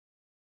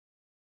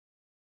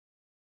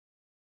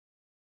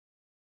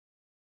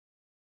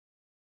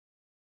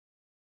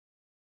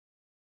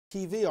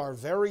TV, our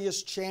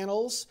various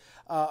channels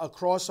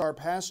across our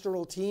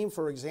pastoral team.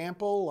 For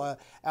example,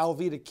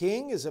 Alvita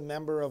King is a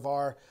member of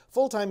our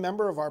full-time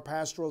member of our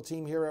pastoral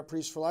team here at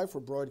Priest for Life.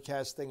 We're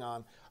broadcasting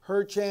on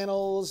her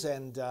channels,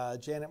 and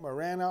Janet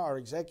Morana, our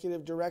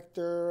executive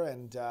director,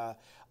 and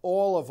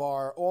all of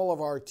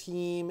our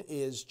team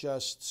is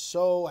just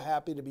so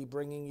happy to be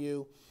bringing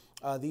you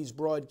these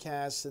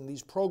broadcasts and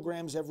these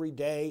programs every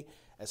day,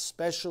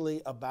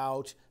 especially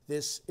about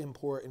this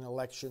important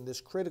election, this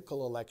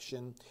critical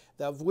election,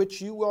 of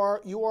which you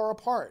are a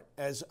part,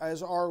 as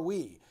are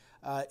we.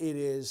 It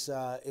is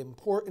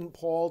important,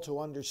 Paul, to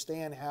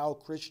understand how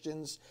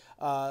Christians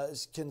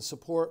can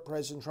support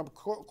President Trump. Of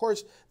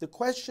course, the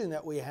question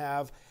that we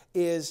have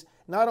is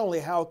not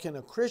only how can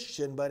a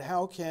Christian, but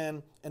how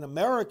can an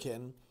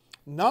American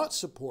not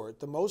support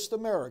the most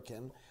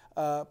American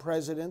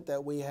president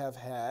that we have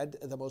had,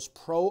 the most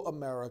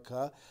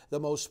pro-America, the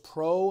most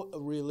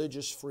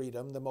pro-religious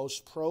freedom, the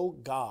most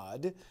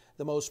pro-God,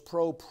 the most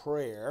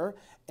pro-prayer,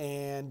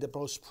 and the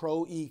most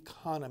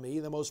pro-economy,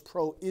 the most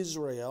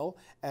pro-Israel,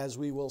 as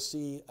we will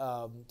see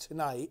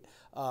tonight,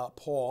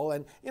 Paul.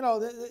 And, you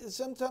know,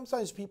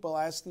 sometimes people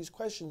ask these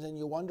questions and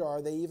you wonder,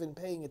 are they even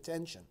paying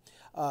attention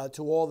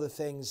to all the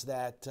things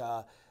that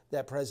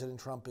that President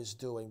Trump is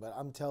doing? But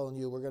I'm telling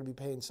you, we're going to be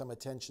paying some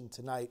attention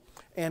tonight.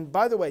 And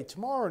by the way,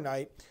 tomorrow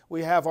night,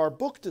 we have our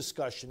book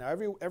discussion. Now,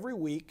 every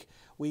week,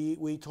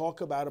 we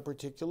talk about a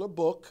particular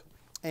book.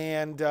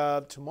 And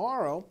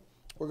tomorrow,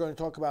 we're going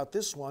to talk about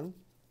this one.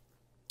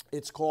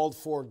 It's called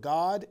For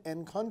God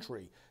and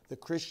Country, The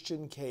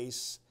Christian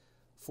Case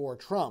for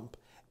Trump.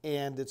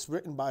 And it's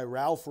written by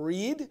Ralph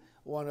Reed,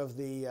 one of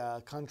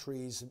the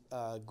country's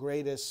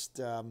greatest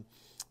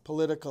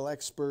political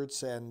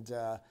experts and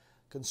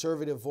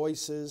conservative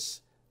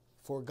voices.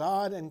 For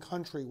God and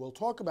Country. We'll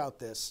talk about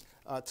this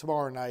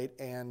tomorrow night,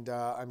 and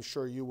I'm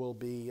sure you will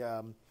be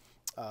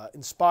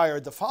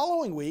inspired. The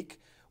following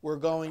week, we're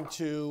going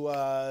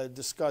to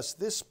discuss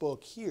this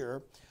book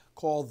here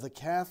called The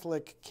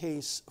Catholic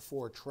Case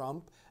for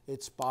Trump.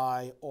 It's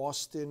by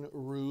Austin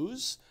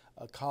Ruse,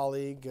 a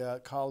colleague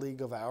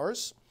of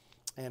ours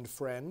and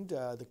friend,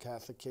 The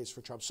Catholic Case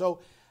for Trump. So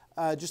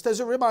just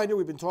as a reminder,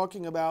 we've been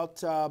talking about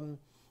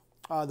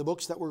the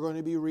books that we're going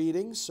to be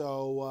reading.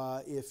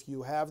 So if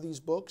you have these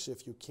books,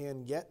 if you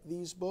can get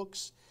these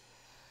books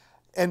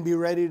and be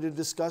ready to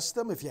discuss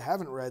them, if you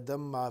haven't read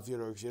them, if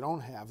you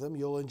don't have them,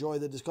 you'll enjoy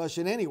the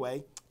discussion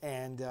anyway.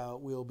 And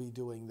we'll be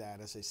doing that,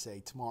 as I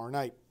say, tomorrow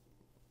night.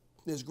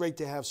 It's great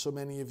to have so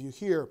many of you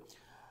here.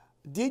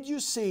 Did you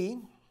see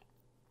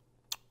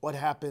what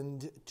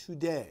happened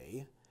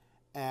today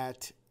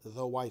at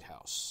the White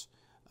House?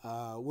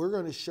 We're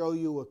going to show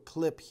you a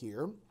clip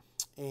here,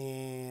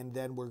 and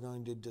then we're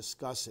going to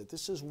discuss it.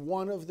 This is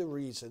one of the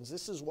reasons,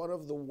 this is one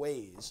of the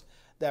ways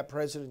that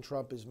President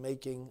Trump is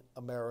making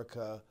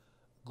America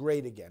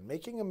great again,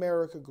 making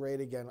America great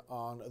again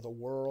on the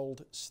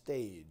world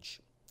stage.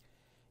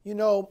 You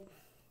know,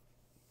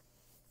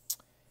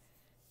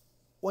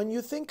 when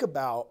you think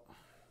about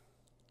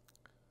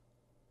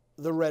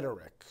the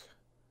rhetoric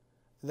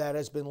that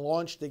has been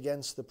launched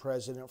against the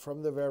president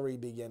from the very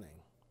beginning,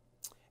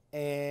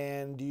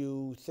 and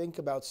you think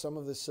about some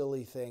of the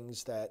silly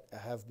things that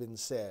have been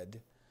said,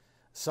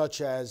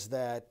 such as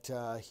that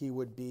he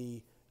would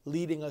be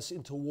leading us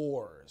into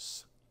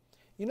wars.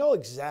 You know,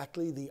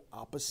 exactly the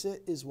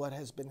opposite is what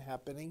has been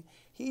happening.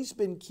 He's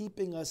been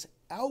keeping us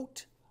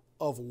out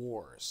of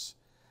wars.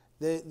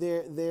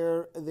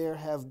 There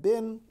have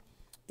been,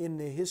 in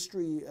the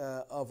history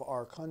of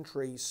our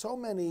country, so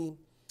many,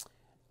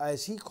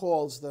 as he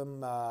calls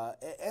them,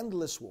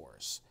 endless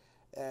wars.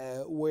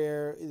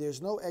 Where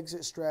there's no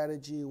exit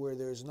strategy, where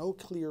there's no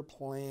clear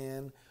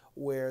plan,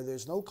 where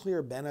there's no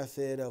clear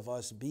benefit of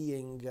us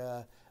being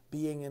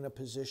in a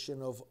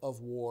position of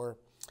war.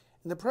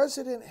 And the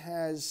president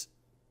has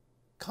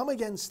come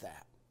against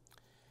that.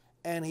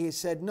 And he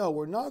said, no,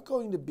 we're not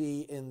going to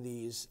be in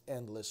these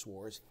endless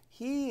wars.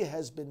 He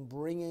has been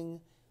bringing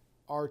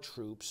our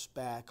troops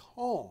back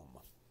home.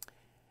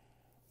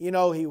 You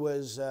know, he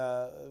was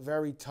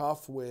very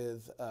tough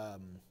with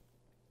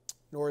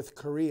North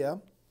Korea.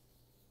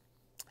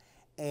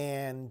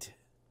 And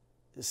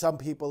some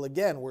people,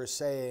 again, were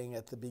saying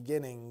at the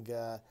beginning,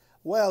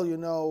 well, you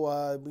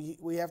know,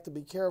 we have to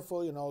be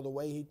careful, you know, the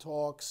way he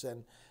talks,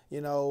 and, you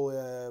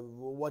know,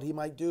 what he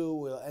might do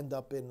will end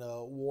up in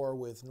a war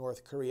with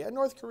North Korea. And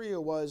North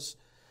Korea was,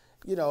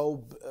 you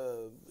know,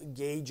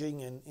 engaging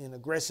in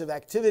aggressive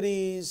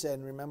activities,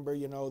 and remember,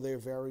 you know, their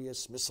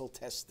various missile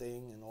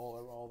testing and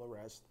all the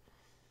rest.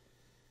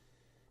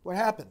 What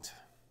happened?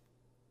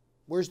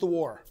 Where's the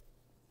war?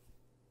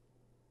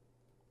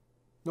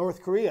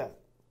 North Korea.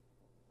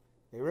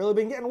 They've really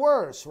been getting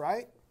worse,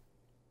 right?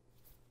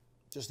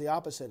 Just the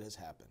opposite has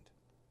happened.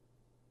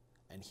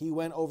 And he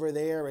went over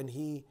there and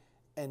he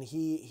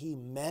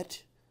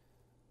met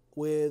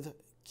with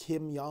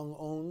Kim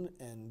Jong-un,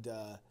 and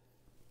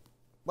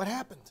what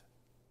happened?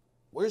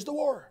 Where's the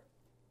war?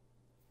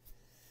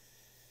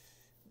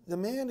 The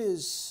man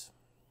is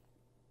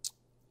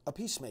a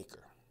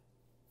peacemaker.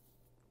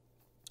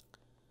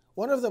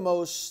 One of the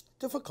most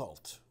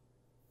difficult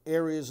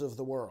areas of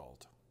the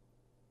world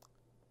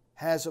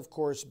has, of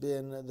course,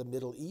 been the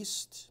Middle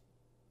East.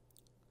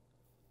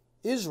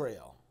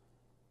 Israel,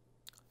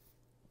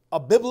 a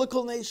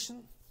biblical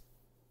nation,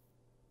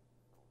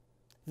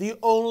 the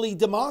only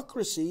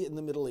democracy in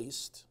the Middle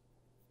East,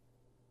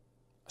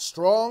 a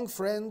strong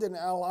friend and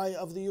ally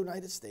of the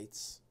United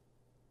States,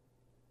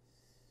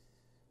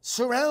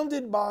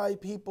 surrounded by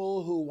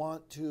people who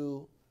want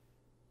to,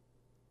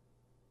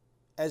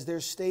 as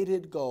their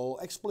stated goal,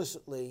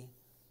 explicitly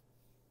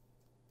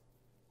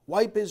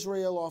wipe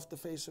Israel off the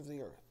face of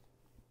the earth.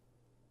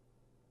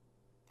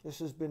 This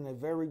has been a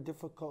very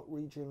difficult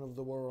region of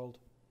the world,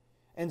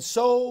 and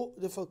so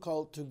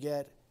difficult to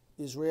get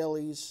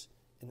Israelis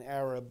and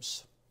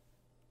Arabs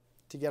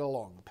to get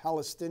along. The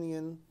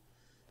Palestinian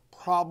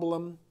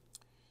problem,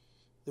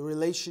 the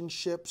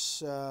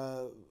relationships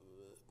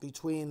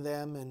between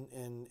them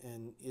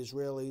and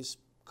Israelis,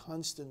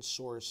 constant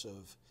source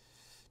of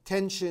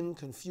tension,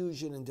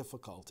 confusion, and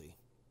difficulty.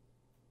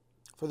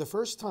 For the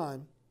first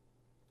time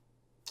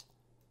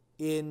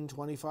in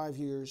 25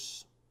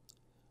 years,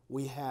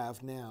 we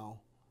have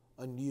now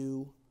a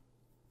new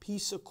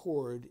peace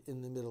accord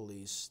in the Middle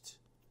East,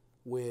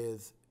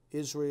 with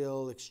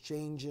Israel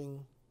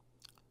exchanging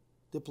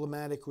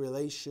diplomatic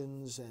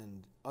relations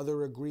and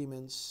other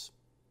agreements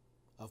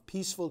of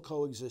peaceful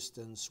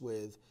coexistence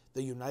with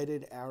the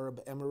United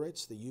Arab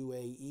Emirates, the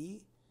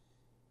UAE,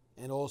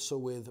 and also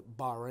with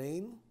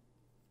Bahrain.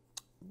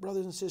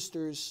 Brothers and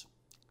sisters,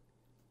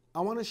 I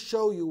want to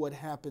show you what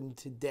happened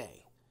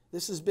today.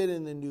 This has been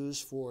in the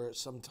news for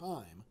some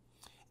time.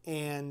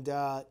 And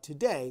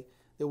today,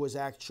 there was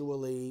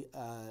actually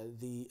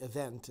the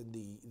event and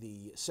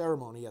the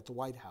ceremony at the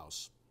White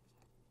House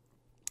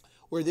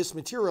where this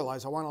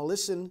materialized. I want to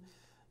listen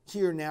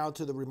here now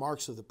to the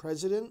remarks of the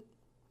president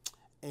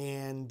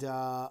and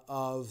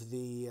of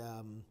the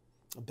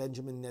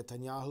Benjamin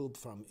Netanyahu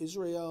from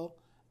Israel,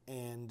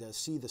 and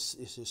see this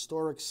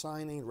historic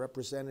signing,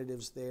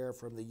 representatives there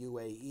from the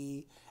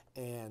UAE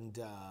and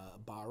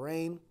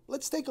Bahrain.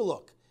 Let's take a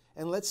look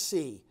and let's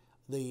see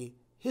the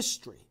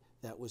history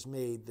that was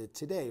made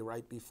today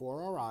right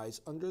before our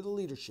eyes under the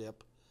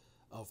leadership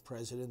of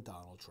President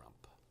Donald Trump.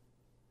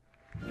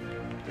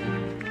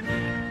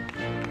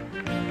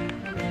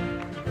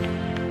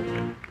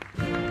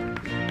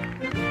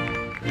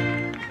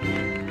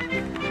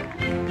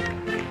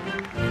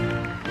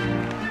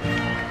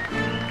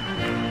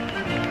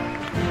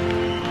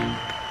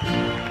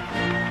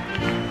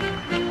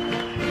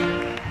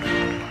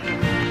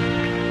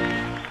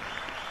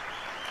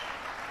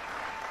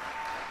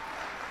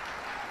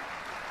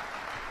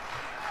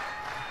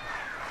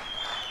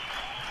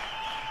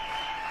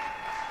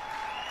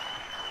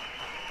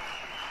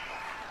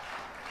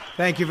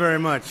 Thank you very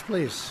much.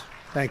 Please.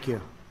 Thank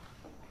you.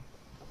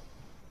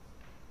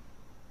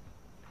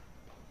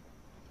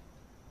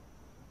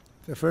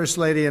 The First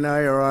Lady and I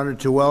are honored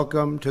to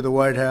welcome to the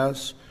White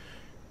House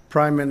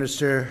Prime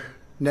Minister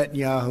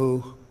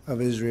Netanyahu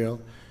of Israel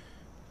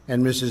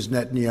and Mrs.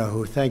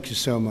 Netanyahu. Thank you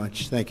so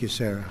much. Thank you,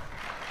 Sarah.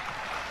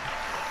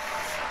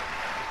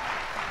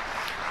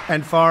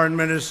 And Foreign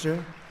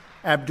Minister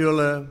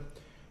Abdullah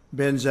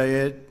bin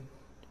Zayed,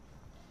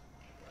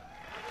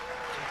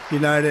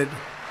 United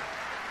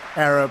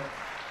Arab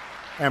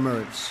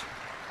Emirates,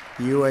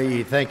 the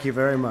UAE. Thank you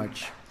very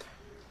much.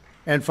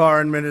 And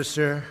Foreign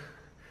Minister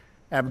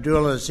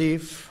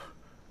Abdulaziz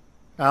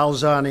Al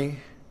Zani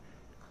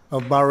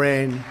of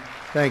Bahrain.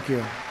 Thank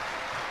you.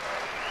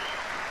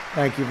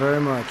 Thank you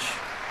very much.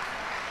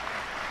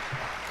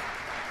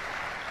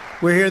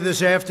 We're here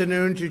this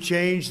afternoon to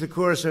change the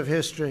course of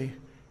history.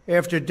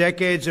 After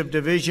decades of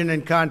division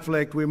and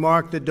conflict, we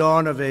mark the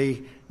dawn of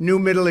a new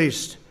Middle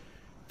East.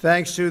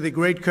 Thanks to the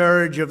great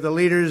courage of the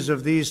leaders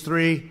of these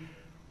three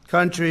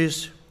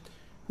countries,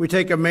 we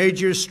take a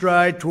major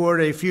stride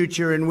toward a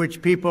future in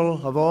which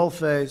people of all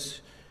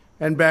faiths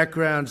and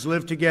backgrounds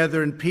live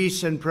together in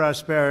peace and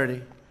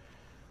prosperity.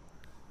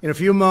 In a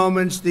few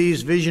moments,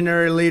 these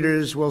visionary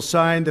leaders will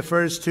sign the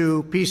first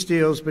two peace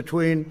deals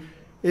between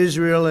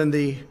Israel and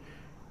the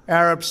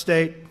Arab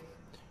state.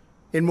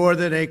 In more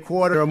than a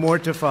quarter or more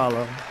to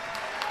follow.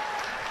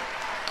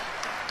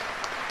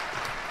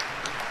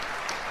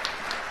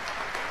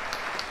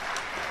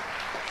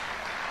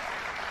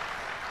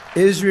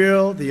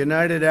 Israel, the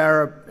United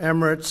Arab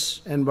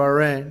Emirates, and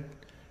Bahrain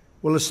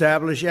will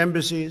establish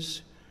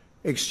embassies,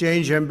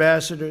 exchange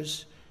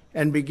ambassadors,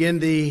 and begin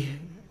to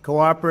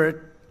cooperate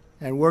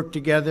and work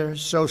together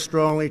so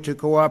strongly to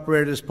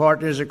cooperate as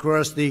partners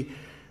across the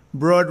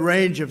broad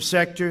range of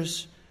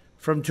sectors,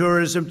 from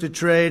tourism to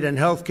trade and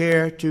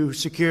healthcare to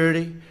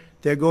security.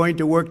 They're going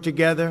to work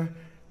together.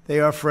 They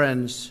are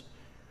friends.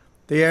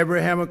 The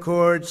Abraham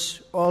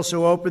Accords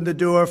also opened the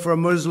door for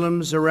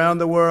Muslims around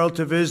the world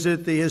to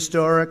visit the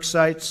historic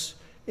sites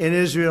in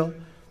Israel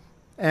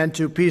and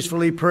to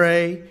peacefully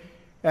pray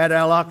at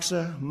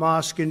Al-Aqsa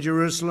Mosque in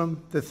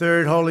Jerusalem, the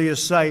third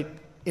holiest site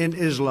in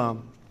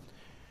Islam.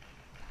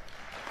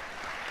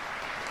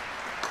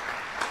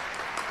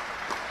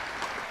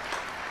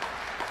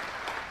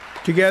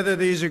 Together,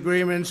 these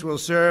agreements will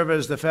serve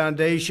as the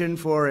foundation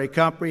for a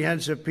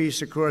comprehensive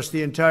peace across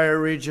the entire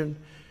region,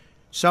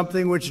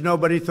 something which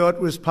nobody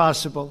thought was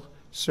possible,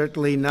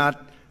 certainly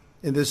not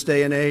in this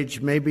day and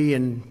age, maybe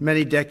in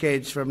many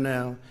decades from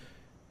now,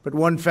 but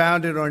one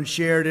founded on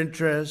shared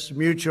interests,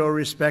 mutual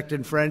respect,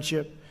 and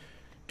friendship.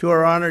 To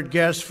our honored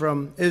guests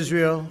from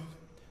Israel,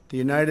 the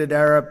United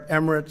Arab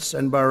Emirates,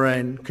 and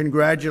Bahrain,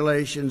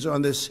 congratulations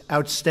on this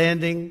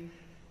outstanding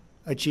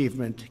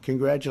achievement.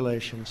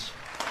 Congratulations.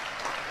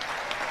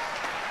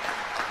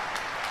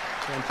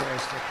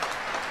 Fantastic.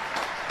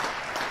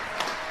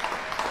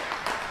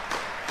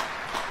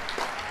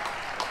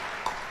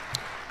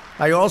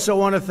 I also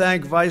want to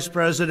thank Vice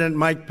President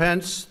Mike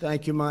Pence.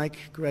 Thank you, Mike.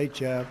 Great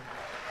job.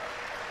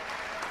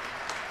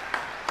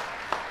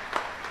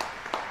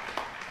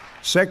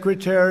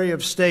 Secretary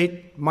of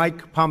State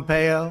Mike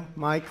Pompeo.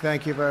 Mike,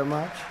 thank you very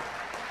much.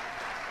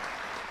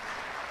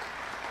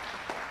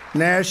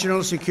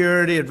 National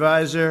Security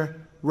Advisor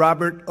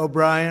Robert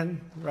O'Brien.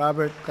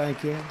 Robert,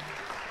 thank you.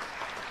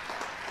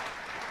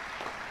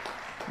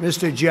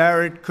 Mr.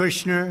 Jared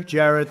Kushner.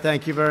 Jared,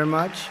 thank you very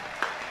much.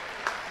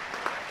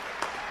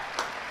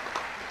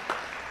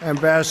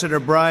 Ambassador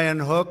Brian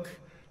Hook.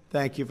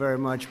 Thank you very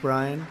much,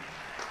 Brian.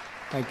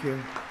 Thank you.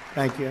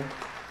 Thank you.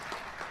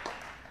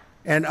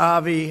 And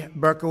Avi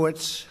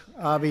Berkowitz.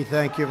 Avi,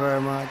 thank you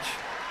very much.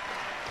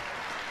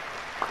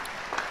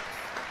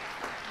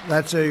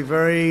 That's a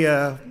very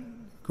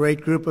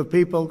great group of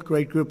people,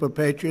 great group of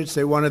patriots.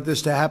 They wanted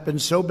this to happen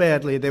so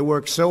badly. They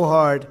worked so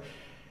hard.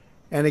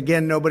 And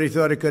again, nobody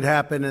thought it could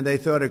happen, and they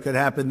thought it could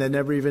happen. They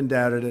never even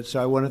doubted it.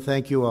 So I want to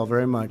thank you all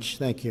very much.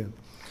 Thank you.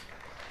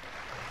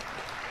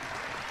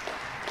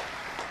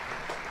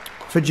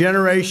 For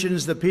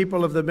generations, the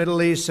people of the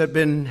Middle East have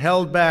been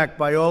held back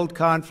by old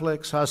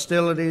conflicts,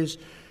 hostilities,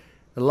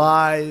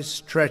 lies,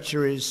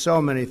 treacheries.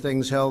 So many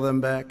things held them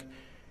back.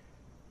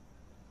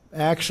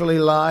 Actually,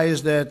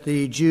 lies that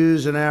the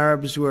Jews and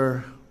Arabs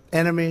were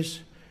enemies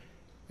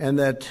and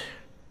that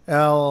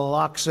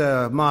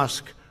Al-Aqsa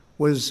Mosque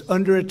was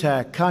under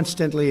attack.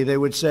 Constantly, they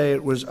would say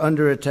it was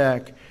under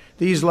attack.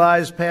 These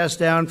lies passed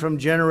down from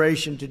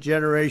generation to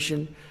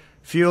generation,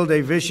 fueled a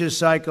vicious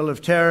cycle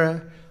of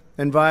terror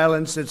and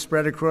violence that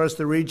spread across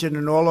the region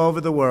and all over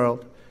the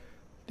world.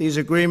 These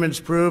agreements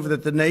prove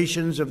that the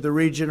nations of the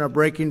region are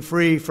breaking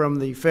free from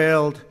the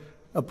failed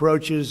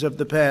approaches of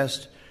the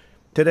past.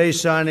 Today's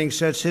signing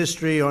sets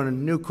history on a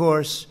new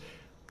course,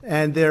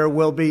 and there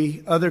will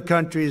be other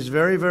countries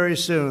very, very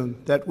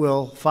soon that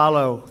will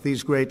follow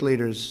these great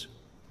leaders.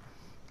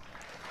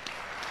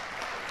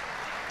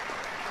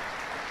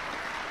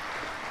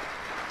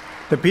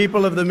 The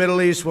people of the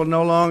Middle East will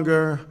no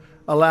longer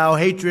allow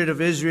hatred of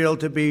Israel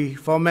to be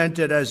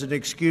fomented as an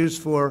excuse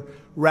for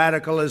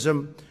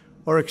radicalism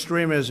or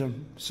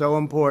extremism, so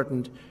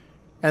important.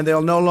 And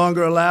they'll no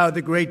longer allow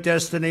the great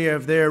destiny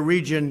of their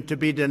region to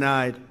be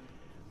denied.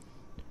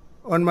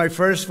 On my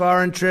first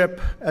foreign trip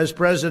as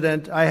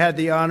president, I had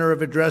the honor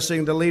of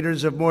addressing the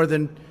leaders of more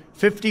than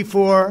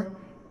 54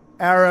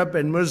 Arab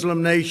and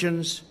Muslim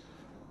nations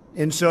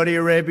in Saudi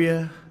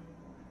Arabia.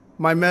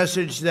 My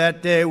message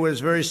that day was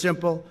very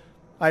simple.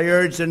 I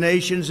urge the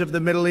nations of the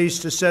Middle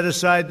East to set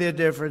aside their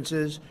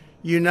differences,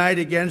 unite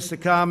against the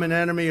common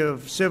enemy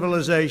of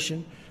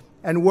civilization,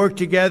 and work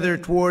together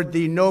toward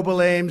the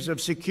noble aims of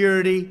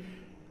security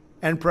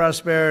and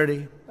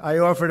prosperity. I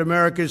offered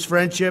America's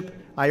friendship.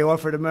 I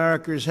offered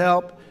America's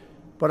help.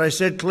 But I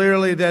said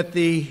clearly that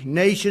the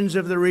nations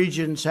of the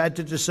regions had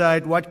to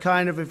decide what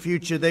kind of a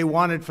future they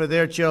wanted for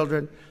their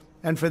children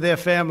and for their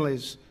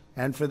families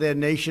and for their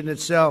nation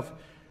itself.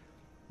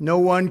 No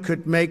one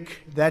could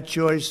make that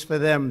choice for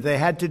them. They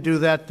had to do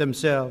that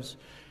themselves.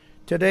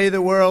 Today,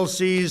 the world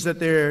sees that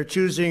they're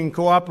choosing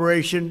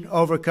cooperation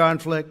over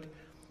conflict,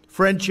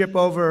 friendship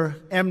over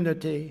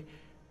enmity,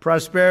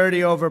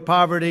 prosperity over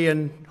poverty,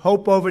 and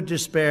hope over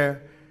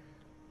despair.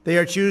 They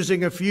are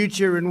choosing a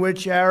future in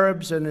which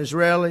Arabs and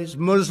Israelis,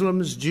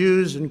 Muslims,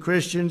 Jews, and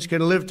Christians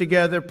can live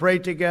together, pray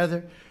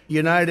together.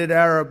 United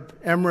Arab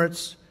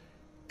Emirates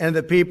and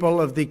the people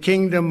of the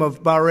Kingdom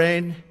of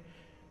Bahrain,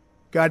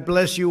 God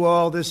bless you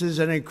all. This is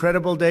an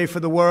incredible day for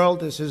the world.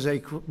 This is a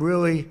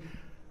really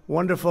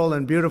wonderful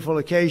and beautiful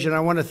occasion. I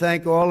want to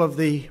thank all of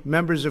the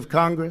members of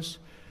Congress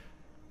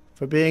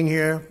for being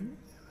here.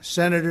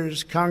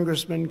 Senators,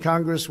 congressmen,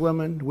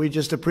 congresswomen, we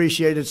just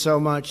appreciate it so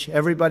much.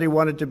 Everybody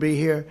wanted to be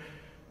here.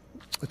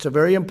 It's a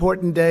very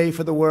important day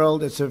for the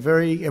world. It's a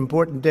very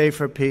important day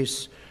for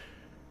peace.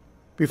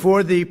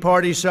 Before the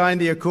parties sign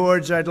the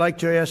accords, I'd like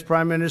to ask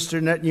Prime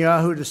Minister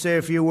Netanyahu to say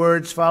a few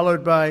words,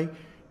 followed by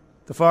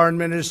the Foreign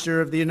Minister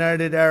of the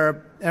United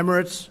Arab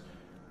Emirates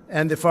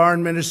and the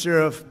Foreign Minister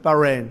of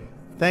Bahrain.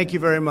 Thank you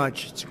very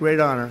much. It's a great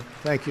honor.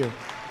 Thank you.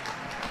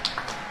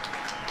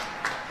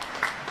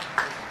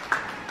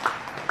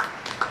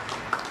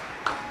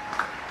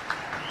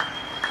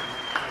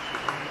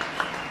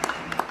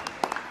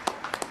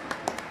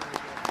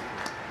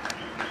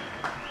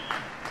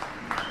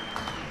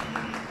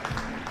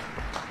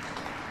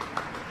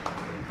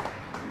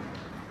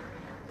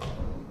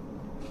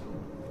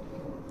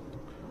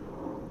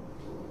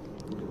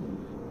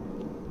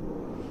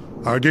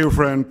 Our dear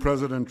friend,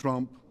 President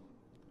Trump,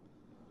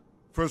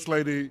 First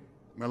Lady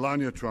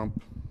Melania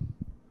Trump,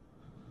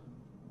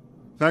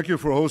 thank you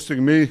for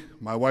hosting me,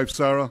 my wife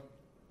Sarah,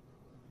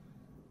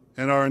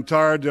 and our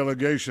entire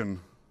delegation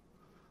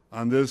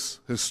on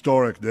this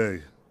historic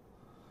day.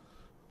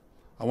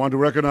 I want to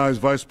recognize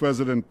Vice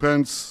President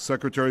Pence,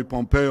 Secretary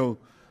Pompeo,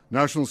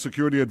 National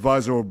Security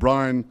Advisor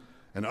O'Brien,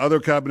 and other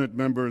cabinet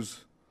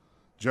members,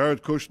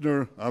 Jared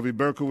Kushner, Avi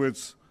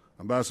Berkowitz,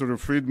 Ambassador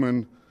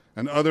Friedman,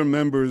 and other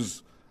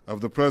members of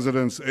the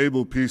President's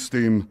able peace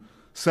team,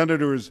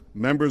 senators,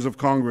 members of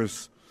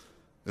Congress,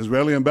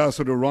 Israeli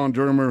Ambassador Ron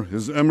Dermer,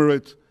 his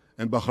Emirate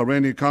and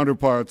Bahraini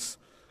counterparts,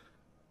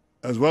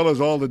 as well as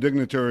all the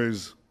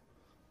dignitaries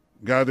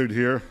gathered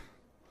here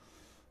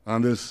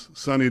on this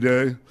sunny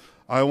day.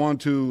 I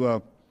want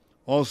to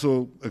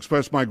also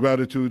express my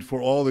gratitude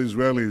for all the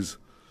Israelis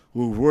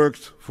who've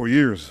worked for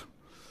years,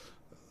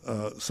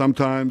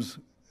 sometimes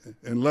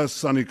in less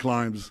sunny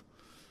climes,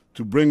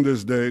 to bring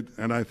this date,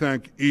 and I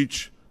thank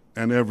each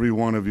and every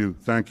one of you.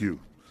 Thank you.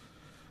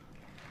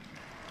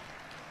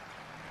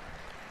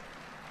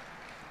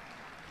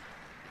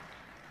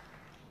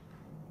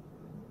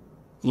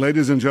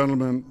 Ladies and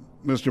gentlemen,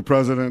 Mr.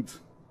 President,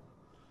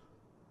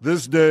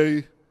 this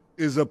day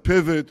is a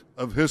pivot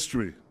of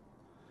history.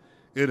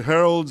 It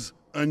heralds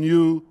a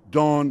new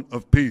dawn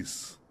of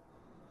peace.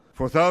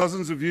 For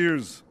thousands of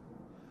years,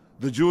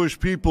 the Jewish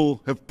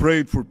people have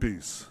prayed for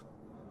peace.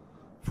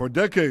 For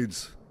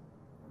decades,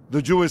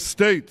 the Jewish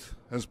state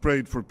has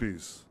prayed for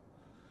peace.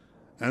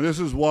 And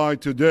this is why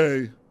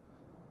today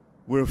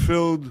we're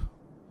filled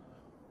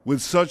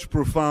with such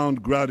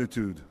profound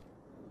gratitude.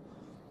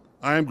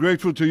 I am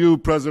grateful to you,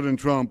 President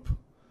Trump,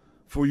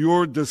 for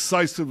your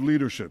decisive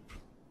leadership.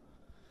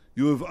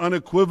 You have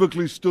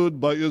unequivocally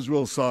stood by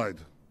Israel's side.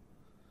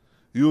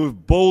 You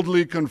have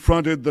boldly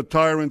confronted the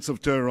tyrants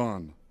of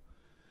Tehran.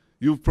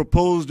 You've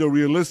proposed a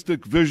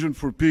realistic vision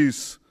for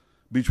peace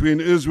between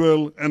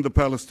Israel and the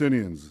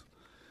Palestinians.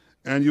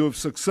 And you have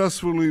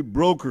successfully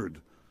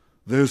brokered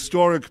the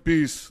historic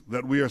peace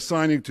that we are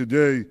signing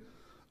today,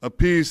 a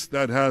peace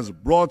that has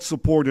broad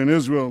support in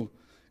Israel,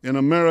 in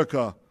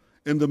America,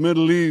 in the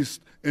Middle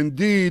East,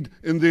 indeed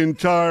in the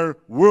entire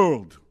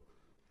world.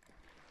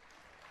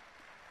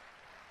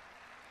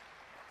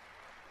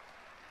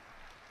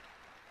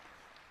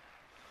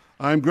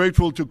 I am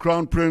grateful to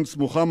Crown Prince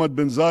Mohammed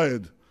bin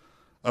Zayed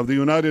of the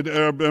United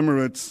Arab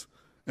Emirates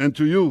and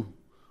to you,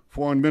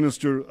 Foreign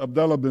Minister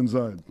Abdullah bin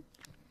Zayed.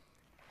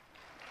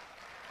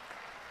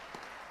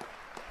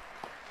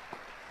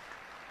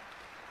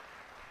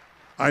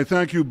 I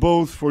thank you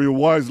both for your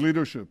wise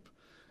leadership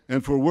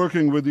and for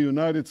working with the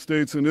United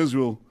States and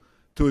Israel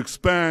to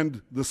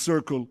expand the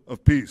circle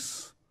of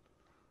peace.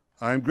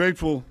 I am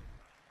grateful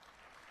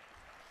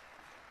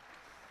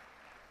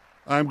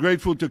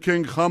to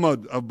King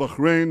Hamad of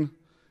Bahrain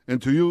and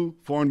to you,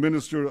 Foreign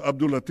Minister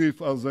Abdul Latif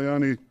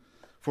Al-Zayani,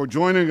 for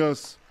joining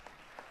us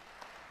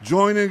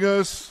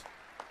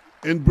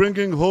in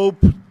bringing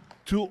hope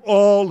to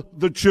all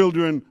the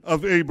children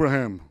of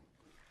Abraham.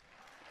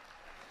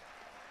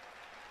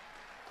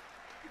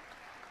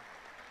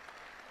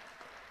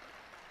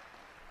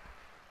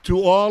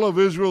 To all of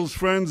Israel's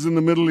friends in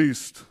the Middle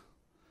East,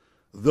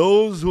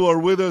 those who are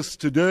with us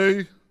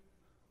today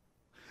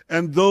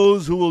and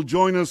those who will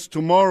join us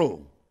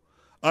tomorrow,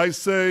 I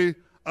say,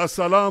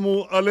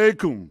 Assalamu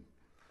alaikum.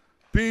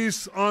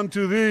 Peace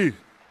unto thee.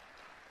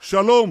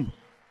 Shalom.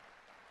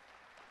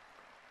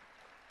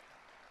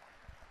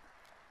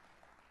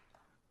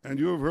 And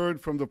you have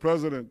heard from the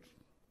President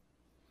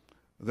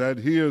that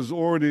he is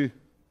already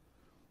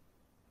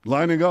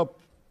lining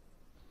up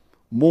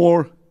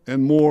more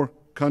and more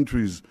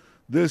countries.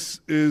 This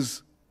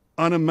is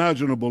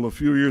unimaginable a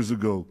few years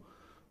ago,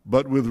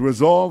 but with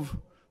resolve,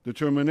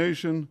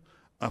 determination,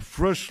 a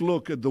fresh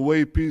look at the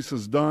way peace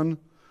is done,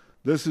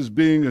 this is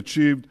being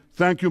achieved.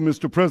 Thank you,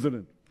 Mr.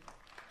 President.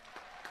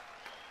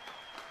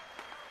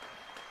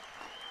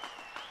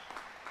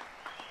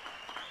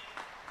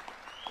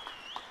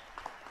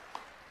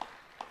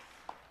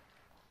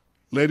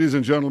 Ladies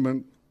and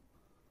gentlemen,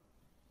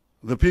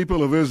 the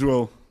people of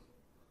Israel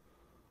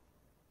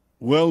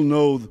well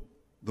know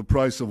the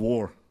price of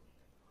war.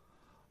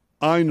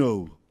 I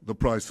know the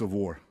price of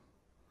war.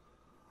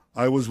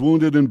 I was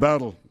wounded in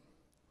battle.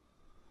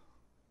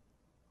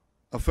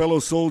 A fellow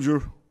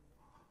soldier,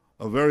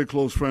 a very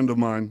close friend of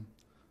mine,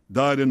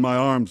 died in my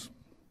arms.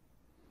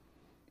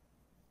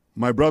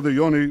 My brother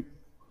Yoni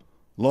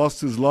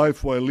lost his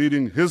life while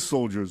leading his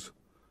soldiers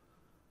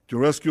to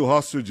rescue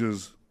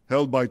hostages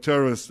held by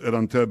terrorists at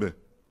Entebbe.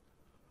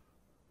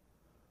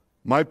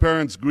 My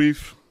parents'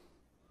 grief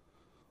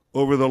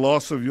over the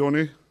loss of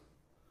Yoni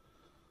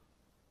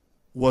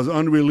was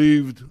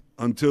unrelieved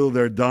until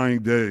their dying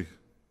day.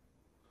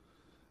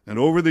 And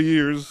over the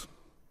years,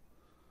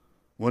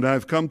 when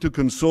I've come to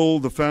console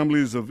the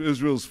families of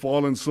Israel's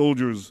fallen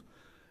soldiers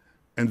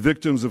and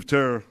victims of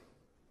terror,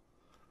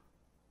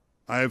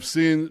 I have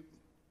seen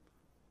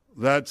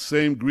that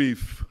same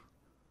grief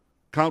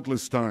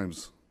countless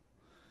times.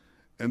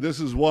 And this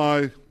is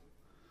why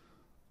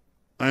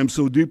I am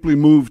so deeply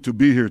moved to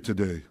be here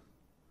today.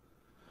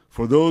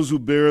 For those who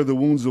bear the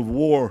wounds of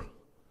war,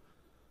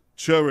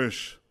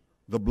 cherish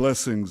the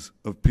blessings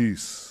of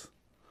peace.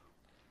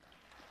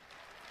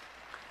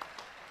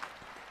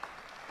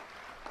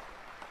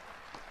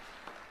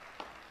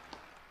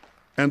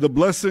 And the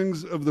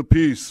blessings of the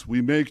peace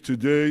we make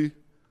today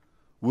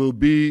will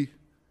be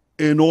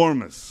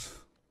enormous.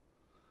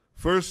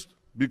 First,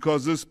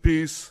 because this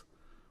peace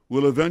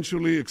will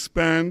eventually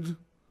expand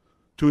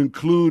to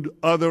include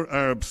other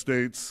Arab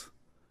states,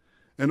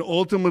 and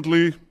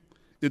ultimately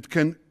it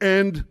can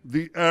end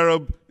the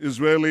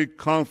Arab-Israeli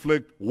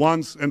conflict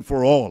once and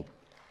for all.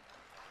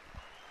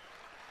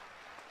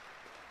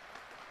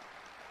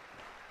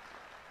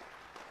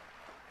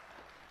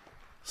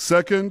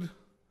 Second,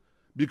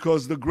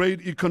 because the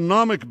great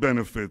economic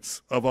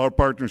benefits of our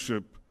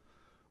partnership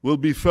will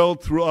be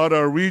felt throughout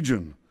our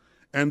region,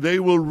 and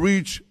they will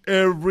reach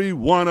every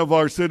one of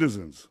our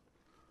citizens.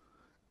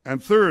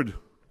 And third,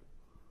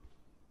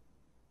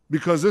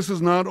 because this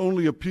is not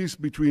only a peace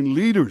between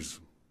leaders,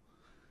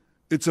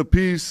 it's a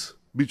peace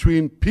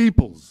between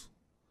peoples.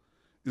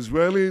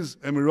 Israelis,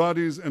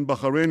 Emiratis, and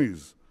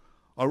Bahrainis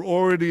are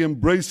already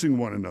embracing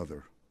one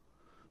another.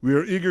 We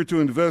are eager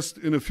to invest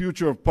in a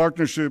future of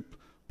partnership,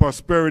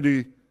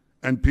 prosperity,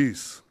 and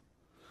peace.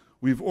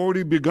 We've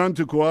already begun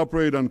to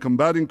cooperate on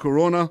combating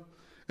Corona,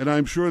 and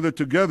I'm sure that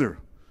together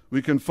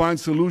we can find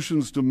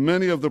solutions to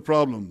many of the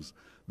problems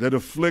that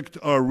afflict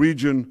our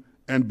region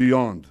and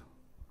beyond.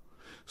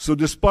 So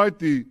despite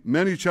the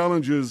many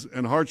challenges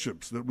and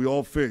hardships that we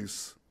all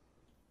face,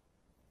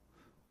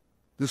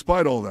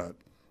 despite all that,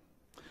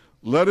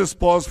 let us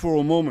pause for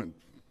a moment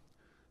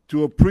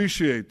to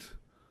appreciate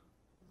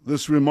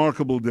this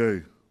remarkable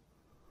day.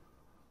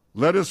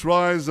 Let us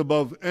rise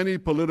above any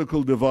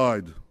political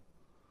divide.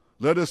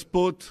 Let us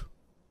put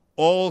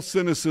all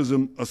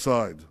cynicism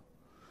aside.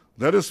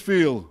 Let us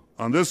feel,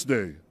 on this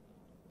day,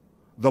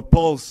 the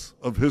pulse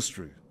of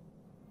history.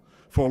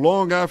 For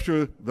long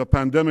after the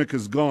pandemic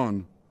is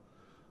gone,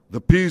 the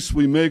peace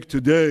we make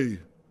today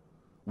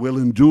will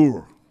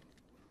endure.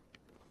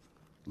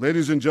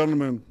 Ladies and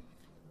gentlemen,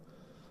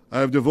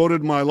 I have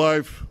devoted my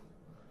life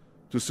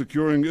to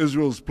securing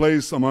Israel's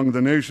place among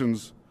the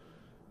nations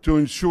to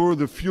ensure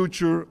the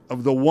future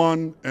of the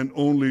one and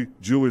only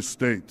Jewish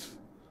state.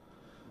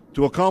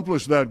 To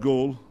accomplish that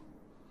goal,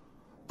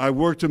 I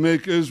work to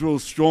make Israel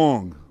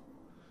strong,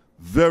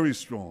 very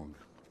strong.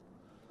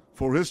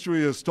 For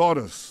history has taught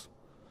us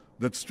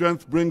that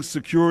strength brings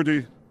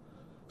security,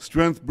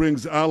 strength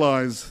brings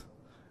allies,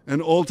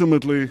 and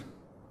ultimately,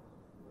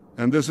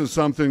 and this is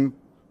something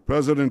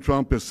President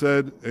Trump has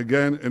said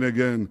again and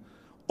again,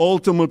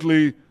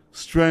 ultimately,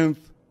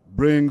 strength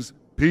brings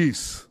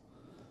peace.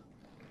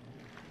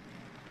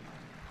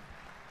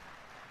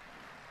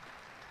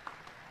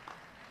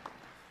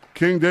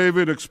 King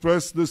David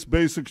expressed this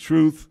basic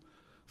truth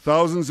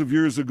thousands of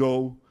years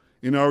ago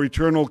in our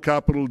eternal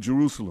capital,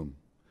 Jerusalem.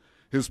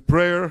 His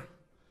prayer,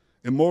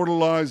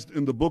 immortalized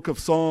in the book of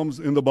Psalms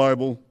in the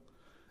Bible,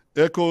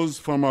 echoes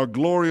from our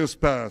glorious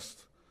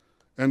past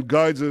and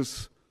guides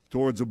us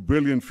towards a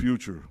brilliant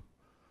future.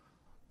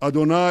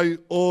 Adonai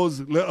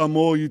oz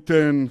le'amo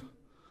yiten,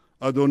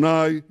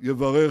 Adonai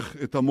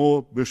yevarech et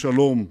amo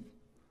b'shalom.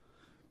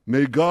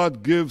 May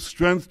God give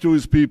strength to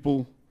his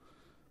people.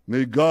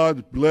 May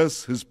God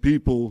bless his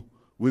people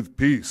with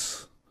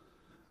peace.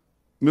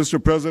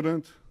 Mr.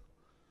 President,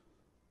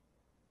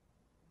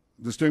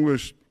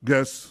 distinguished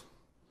guests,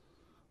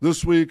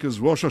 this week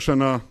is Rosh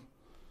Hashanah,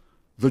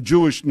 the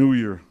Jewish New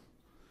Year.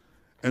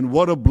 And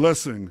what a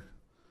blessing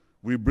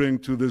we bring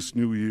to this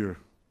new year.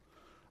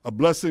 A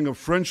blessing of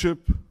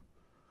friendship,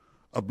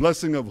 a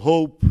blessing of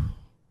hope,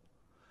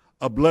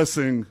 a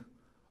blessing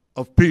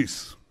of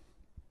peace.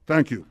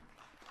 Thank you.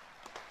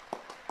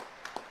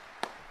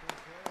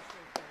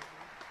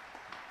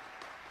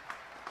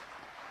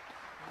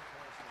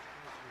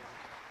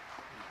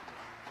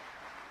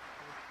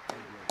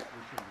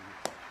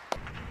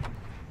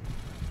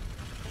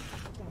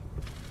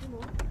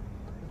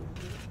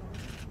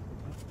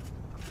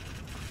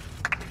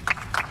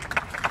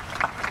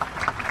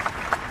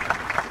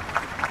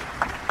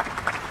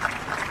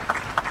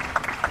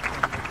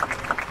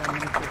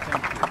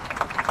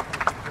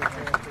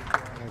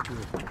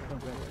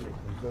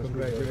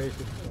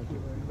 Congratulations.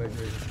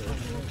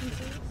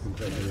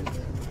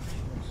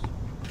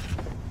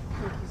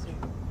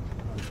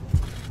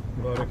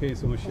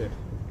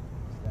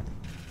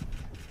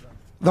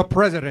 The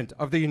President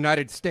of the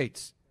United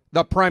States,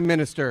 the Prime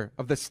Minister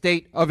of the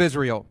State of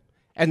Israel,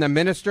 and the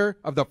Minister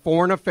of the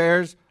Foreign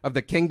Affairs of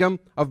the Kingdom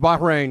of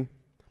Bahrain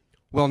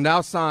will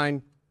now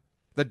sign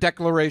the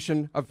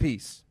Declaration of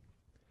Peace.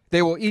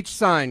 They will each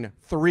sign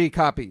 3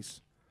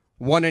 copies,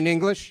 one in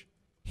English,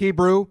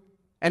 Hebrew,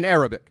 and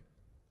Arabic.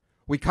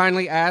 We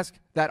kindly ask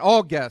that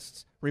all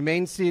guests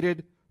remain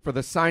seated for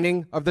the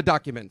signing of the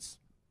documents.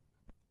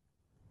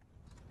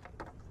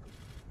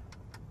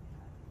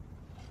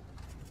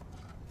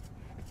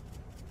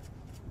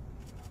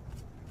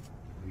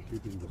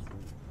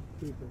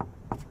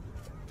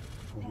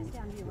 Pass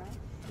down to your right.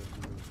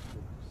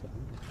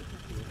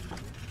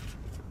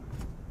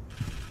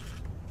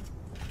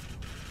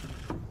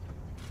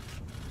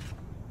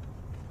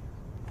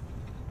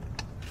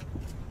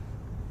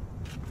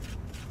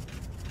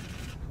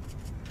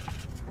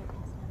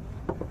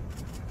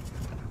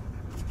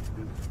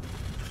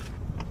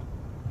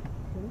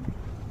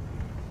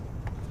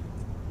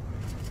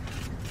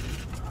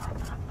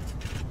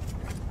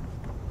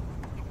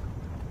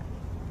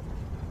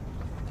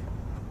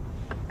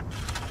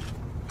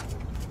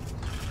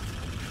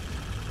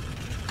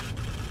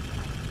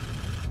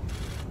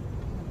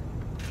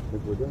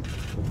 Think we're done?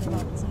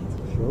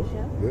 Sure.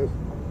 Yes.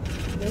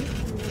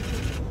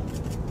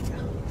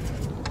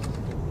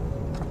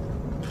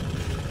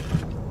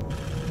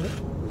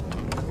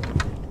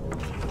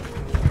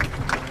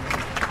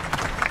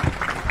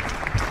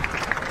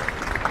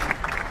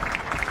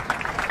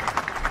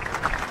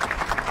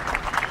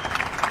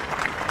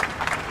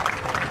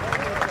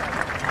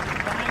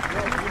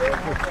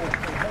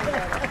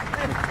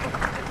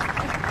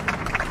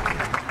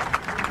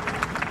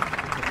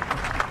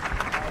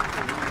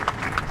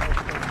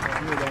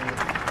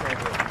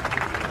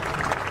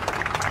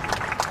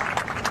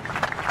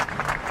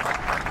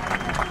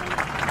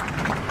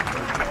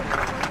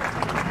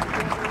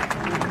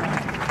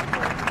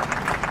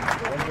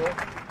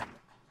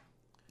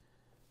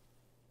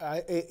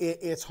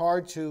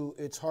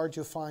 It's hard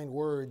to find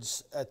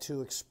words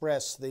to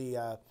express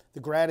the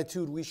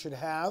gratitude we should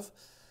have,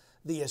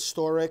 the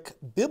historic,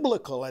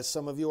 biblical, as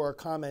some of you are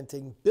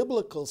commenting,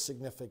 biblical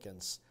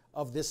significance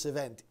of this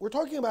event. We're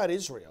talking about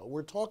Israel.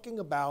 We're talking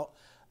about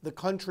the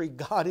country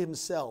God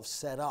Himself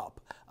set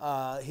up,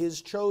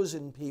 His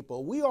chosen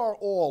people. We are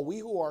all, we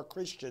who are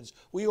Christians,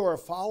 we who are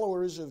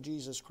followers of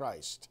Jesus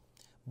Christ,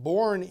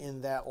 born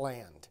in that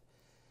land,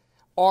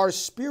 are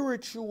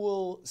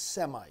spiritual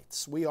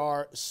Semites. We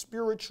are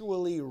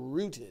spiritually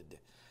rooted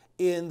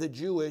in the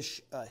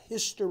Jewish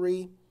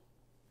history,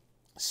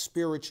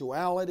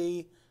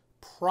 spirituality,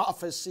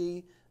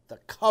 prophecy, the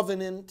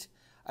covenant.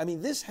 I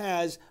mean, this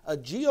has a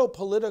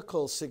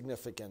geopolitical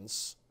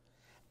significance,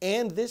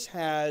 and this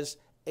has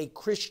a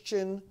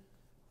Christian,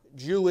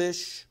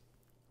 Jewish,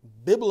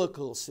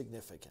 biblical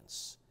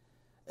significance.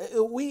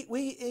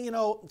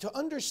 To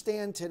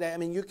understand today, I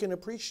mean, you can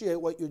appreciate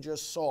what you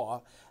just saw,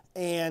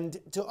 and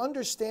to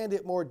understand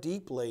it more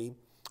deeply,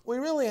 we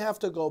really have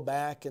to go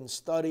back and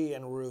study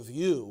and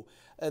review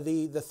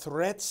the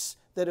threats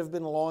that have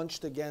been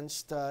launched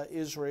against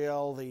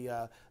Israel,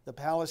 the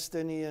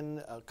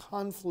Palestinian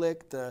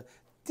conflict,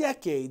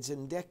 decades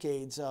and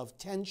decades of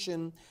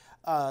tension,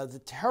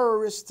 the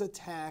terrorist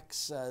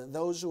attacks,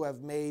 those who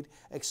have made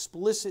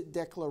explicit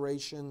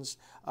declarations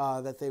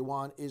that they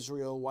want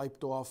Israel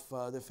wiped off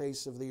the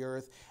face of the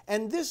earth.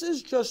 And this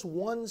is just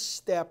one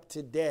step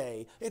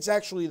today. It's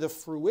actually the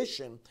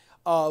fruition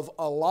of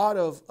a lot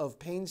of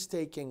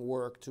painstaking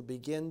work to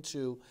begin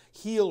to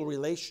heal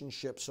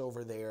relationships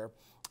over there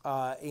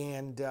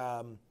and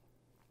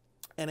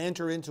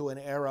enter into an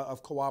era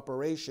of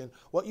cooperation.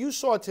 What you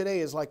saw today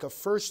is like a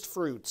first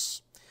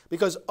fruits,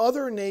 because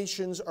other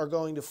nations are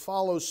going to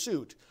follow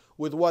suit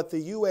with what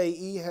the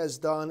UAE has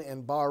done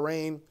and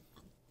Bahrain.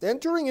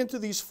 Entering into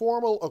these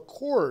formal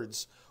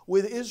accords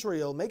with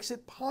Israel makes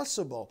it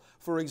possible,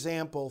 for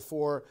example,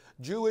 for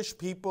Jewish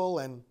people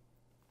and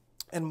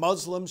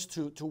Muslims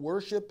to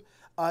worship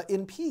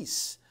in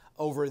peace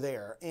over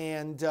there.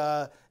 And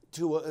as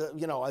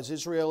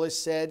Israel has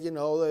said,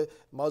 the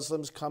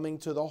Muslims coming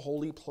to the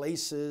holy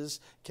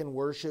places can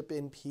worship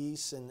in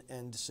peace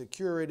and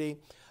security.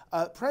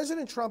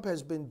 President Trump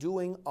has been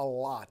doing a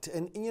lot.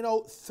 And,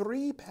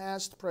 3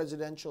 past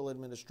presidential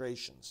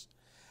administrations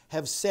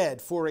have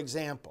said, for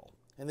example,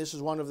 and this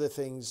is one of the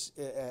things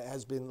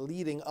has been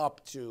leading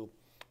up to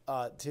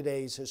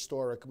today's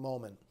historic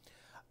moment,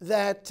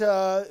 that,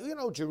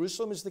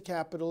 Jerusalem is the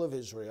capital of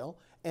Israel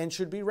and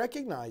should be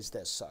recognized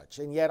as such.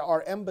 And yet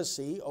our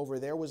embassy over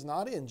there was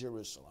not in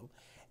Jerusalem.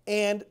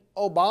 And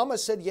Obama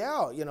said,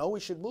 we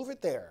should move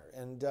it there.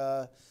 And,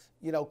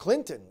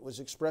 Clinton was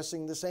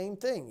expressing the same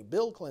thing,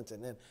 Bill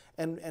Clinton,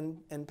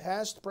 and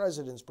past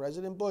presidents,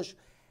 President Bush.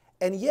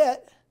 And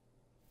yet,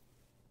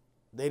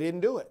 they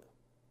didn't do it.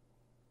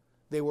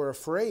 They were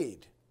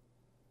afraid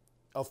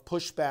of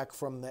pushback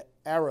from the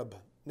Arab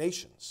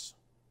nations.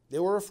 They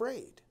were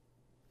afraid.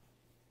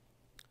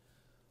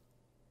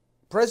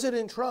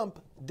 President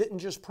Trump didn't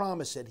just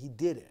promise it, he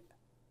did it.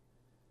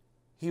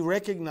 He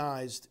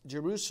recognized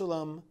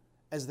Jerusalem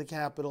as the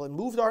capital and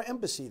moved our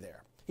embassy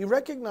there. He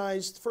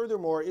recognized,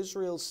 furthermore,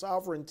 Israel's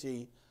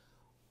sovereignty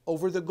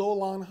over the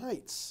Golan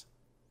Heights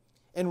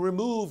and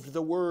removed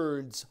the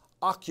words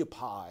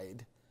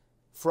occupied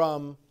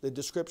from the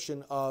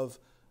description of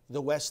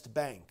the West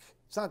Bank.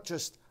 It's not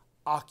just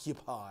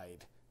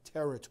occupied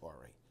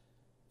territory.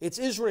 It's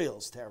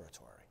Israel's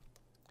territory.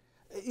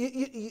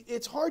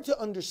 It's hard to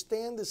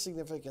understand the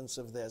significance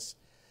of this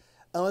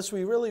unless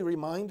we really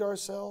remind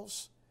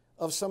ourselves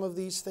of some of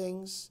these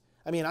things.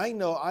 I mean, I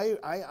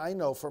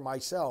know for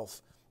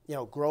myself,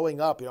 growing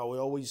up, we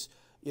always,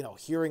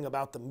 hearing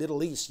about the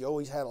Middle East, you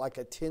always had like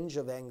a tinge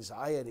of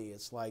anxiety.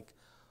 It's like,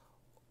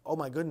 oh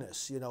my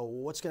goodness,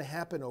 what's going to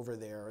happen over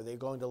there? Are they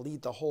going to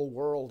lead the whole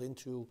world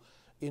into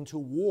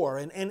war?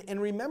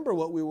 And remember,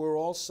 what we were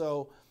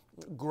also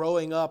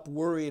growing up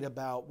worried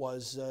about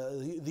was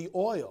the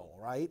oil,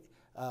 right?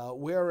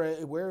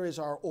 Where is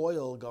our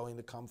oil going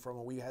to come from?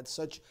 And we had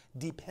such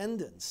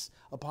dependence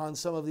upon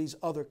some of these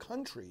other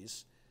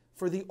countries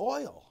for the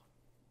oil.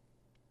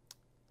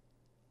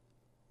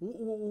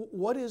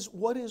 What is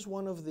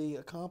one of the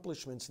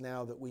accomplishments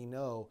now that we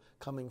know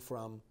coming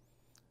from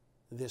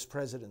this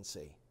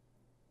presidency?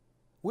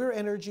 We're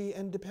energy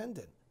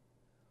independent.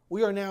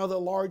 We are now the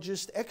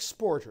largest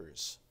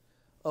exporters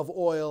of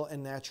oil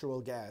and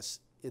natural gas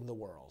in the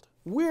world.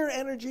 We're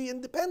energy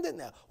independent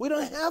now. We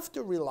don't have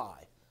to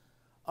rely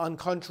on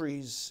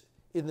countries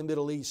in the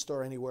Middle East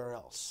or anywhere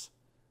else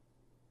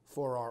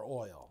for our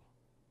oil.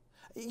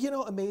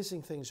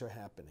 Amazing things are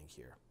happening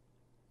here.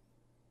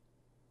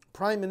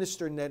 Prime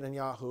Minister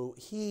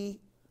Netanyahu,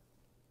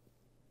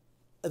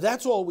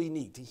 that's all we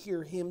need to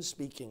hear him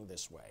speaking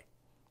this way.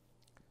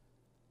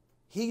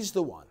 He's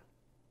the one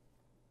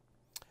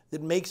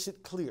that makes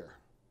it clear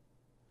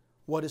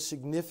what a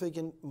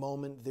significant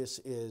moment this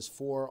is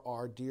for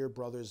our dear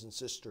brothers and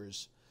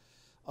sisters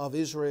of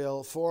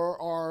Israel,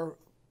 for our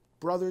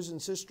brothers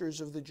and sisters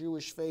of the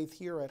Jewish faith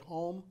here at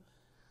home.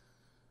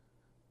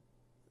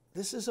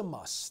 This is a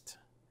must.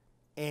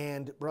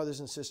 And brothers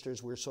and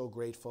sisters, we're so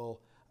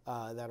grateful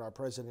that our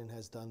president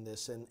has done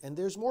this. And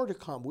there's more to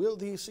come.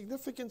 The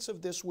significance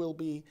of this will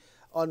be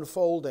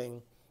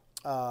unfolding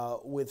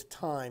with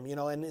time.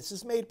 And this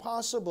is made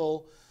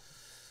possible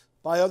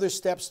by other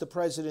steps the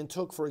president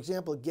took. For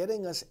example,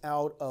 getting us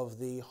out of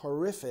the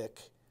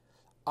horrific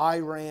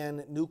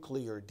Iran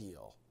nuclear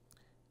deal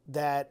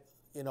that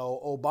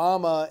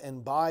Obama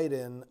and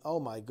Biden, oh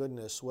my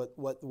goodness,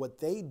 what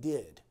they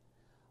did,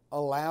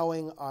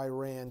 allowing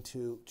Iran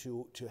to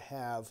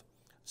have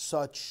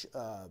such,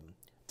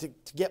 to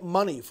get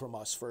money from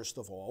us, first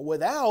of all,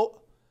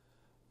 without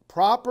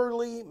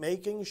properly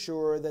making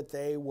sure that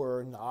they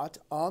were not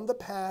on the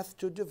path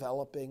to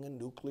developing a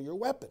nuclear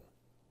weapon.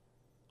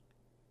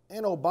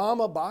 And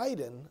Obama,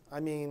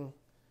 Biden,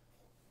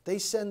 they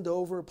send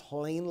over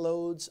plane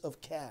loads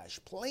of cash,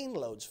 plane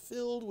loads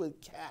filled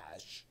with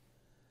cash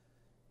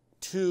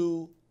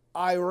to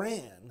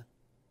Iran.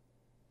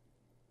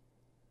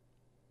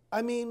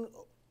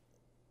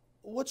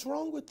 What's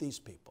wrong with these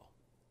people?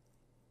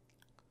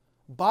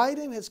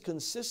 Biden has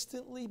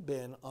consistently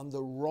been on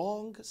the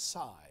wrong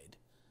side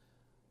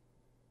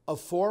of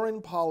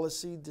foreign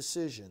policy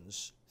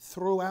decisions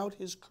throughout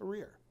his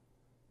career.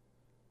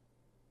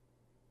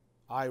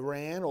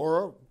 Iran,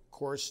 or of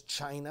course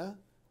China,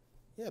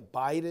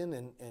 Biden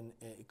and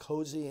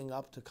cozying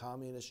up to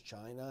communist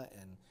China.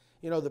 And,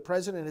 the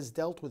president has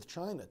dealt with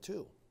China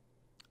too,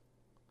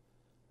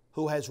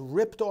 who has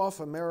ripped off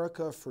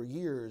America for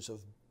years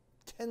of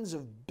tens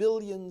of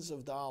billions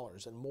of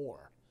dollars and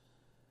more.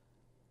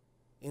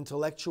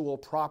 Intellectual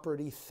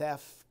property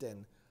theft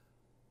and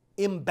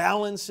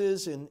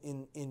imbalances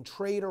in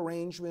trade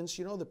arrangements.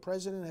 The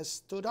president has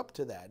stood up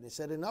to that and he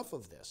said enough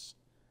of this.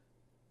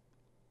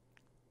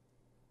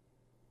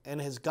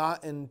 And has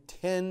gotten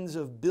tens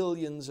of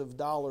billions of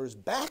dollars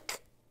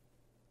back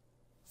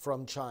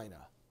from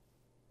China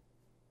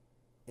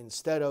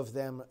instead of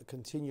them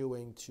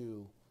continuing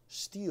to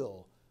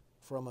steal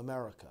from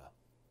America.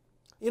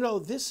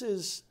 This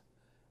is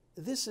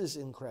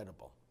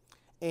incredible.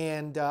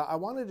 And I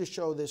wanted to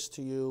show this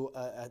to you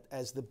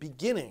as the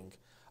beginning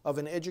of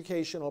an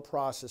educational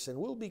process, and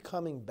we'll be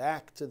coming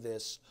back to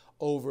this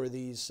over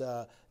these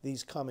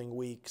coming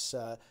weeks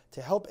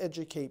to help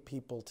educate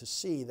people to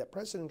see that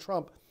President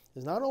Trump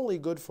is not only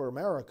good for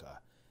America,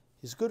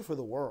 he's good for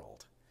the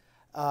world.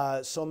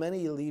 So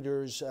many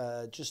leaders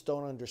just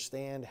don't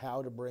understand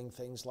how to bring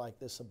things like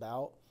this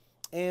about.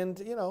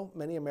 And,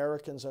 many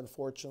Americans,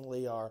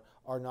 unfortunately, are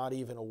not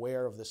even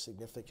aware of the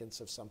significance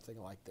of something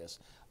like this.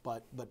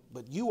 But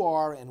you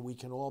are, and we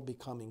can all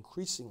become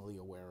increasingly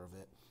aware of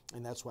it.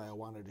 And that's why I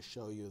wanted to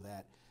show you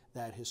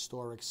that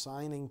historic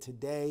signing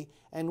today.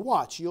 And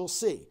watch, you'll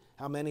see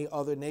how many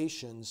other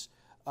nations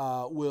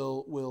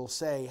will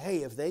say,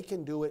 hey, if they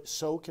can do it,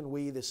 so can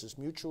we. This is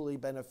mutually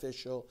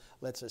beneficial.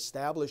 Let's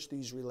establish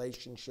these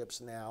relationships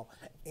now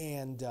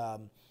and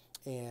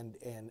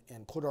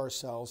put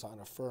ourselves on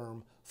a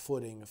firm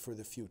footing for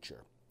the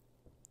future.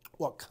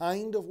 What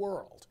kind of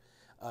world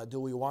do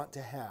we want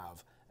to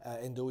have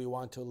and do we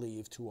want to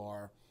leave to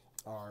our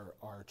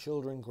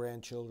children,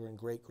 grandchildren,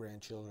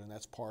 great-grandchildren?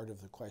 That's part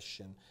of the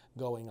question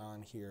going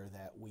on here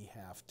that we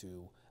have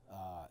to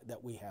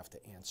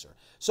answer.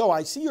 So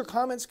I see your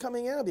comments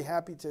coming in. I'll be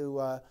happy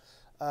to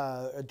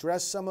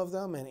address some of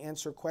them and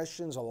answer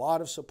questions. A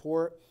lot of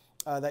support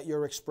that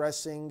you're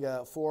expressing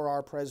for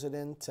our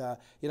president.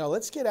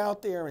 Let's get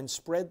out there and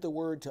spread the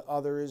word to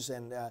others.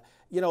 And,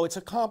 it's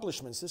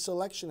accomplishments. This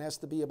election has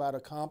to be about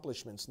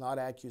accomplishments, not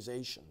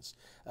accusations.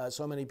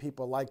 So many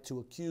people like to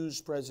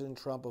accuse President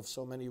Trump of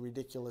so many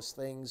ridiculous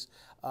things.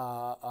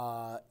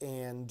 How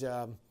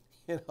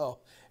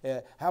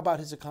about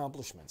his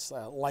accomplishments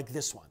like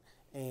this one?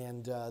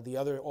 and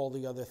all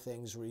the other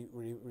things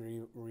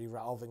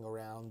revolving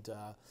around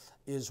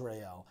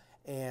Israel.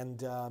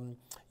 And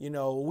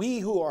we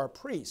who are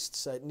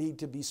priests need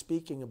to be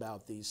speaking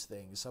about these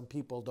things. Some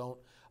people don't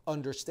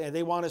understand.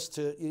 They want us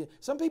to.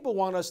 Some people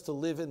want us to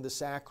live in the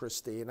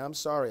sacristy, and I'm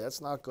sorry,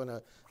 that's not going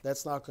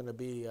to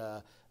be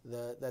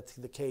that's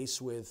the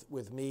case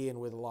with me and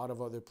with a lot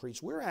of other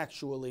priests. We're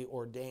actually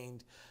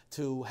ordained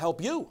to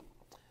help you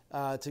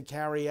to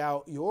carry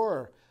out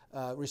your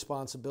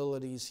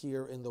responsibilities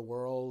here in the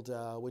world,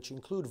 which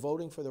include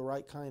voting for the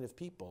right kind of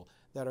people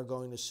that are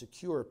going to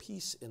secure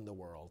peace in the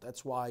world.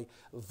 That's why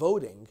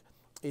voting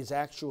is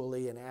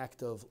actually an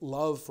act of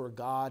love for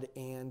God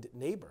and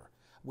neighbor.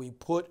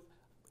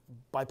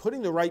 By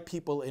putting the right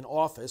people in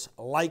office,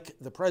 like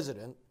the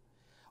president,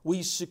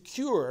 we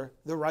secure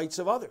the rights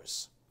of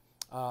others,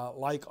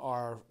 like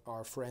our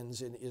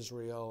friends in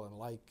Israel and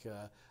like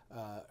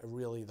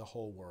really the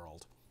whole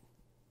world.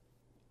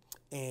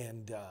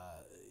 And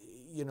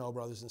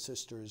brothers and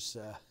sisters,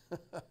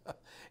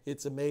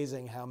 it's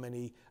amazing how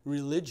many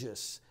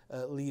religious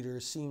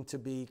leaders seem to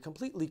be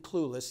completely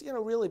clueless,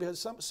 really,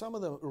 because some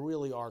of them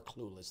really are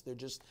clueless. They're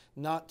just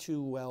not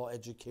too well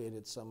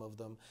educated, some of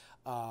them,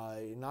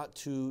 not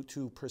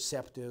too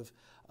perceptive,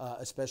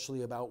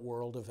 especially about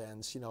world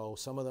events.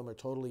 Some of them are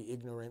totally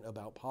ignorant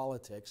about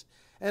politics,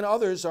 and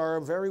others are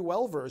very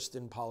well versed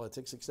in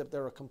politics, except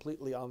they're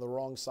completely on the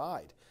wrong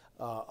side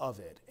of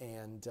it.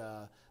 And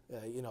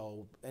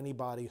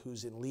anybody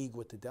who's in league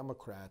with the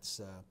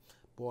Democrats,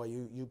 boy,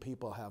 you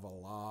people have a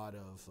lot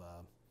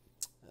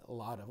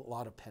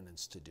of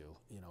penance to do.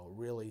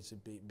 Really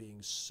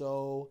being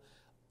so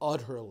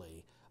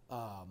utterly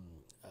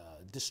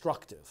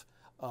destructive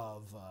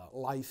of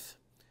life,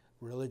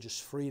 religious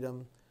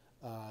freedom,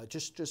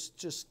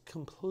 just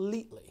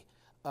completely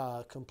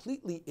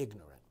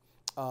ignorant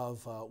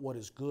of what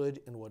is good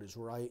and what is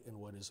right and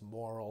what is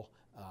moral.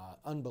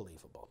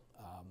 Unbelievable.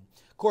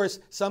 Of course,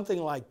 something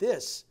like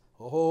this.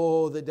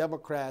 The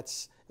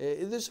Democrats.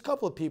 There's a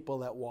couple of people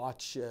that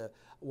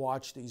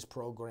watch these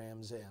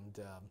programs, and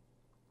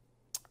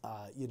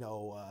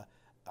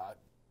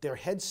their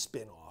heads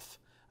spin off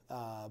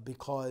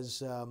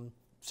because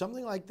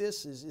something like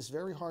this is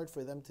very hard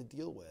for them to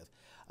deal with.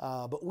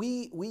 But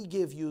we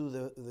give you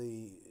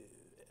the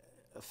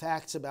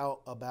facts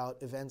about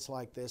events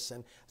like this,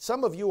 and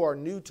some of you are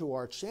new to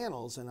our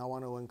channels, and I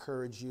want to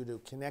encourage you to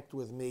connect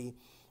with me.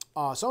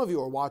 Some of you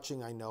are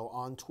watching, I know,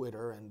 on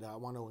Twitter, and I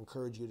want to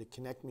encourage you to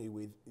connect me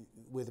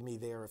with me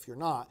there if you're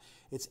not.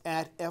 It's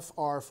at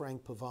FR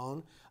Frank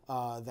Pavone.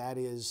 That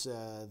is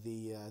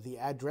the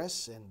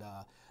address, and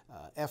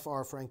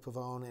FR Frank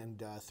Pavone.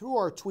 And through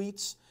our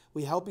tweets,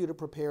 we help you to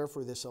prepare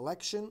for this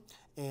election,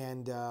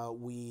 and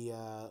we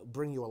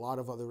bring you a lot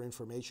of other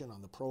information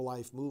on the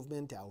pro-life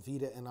movement.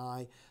 Alvita and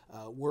I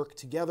work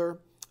together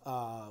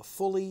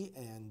fully,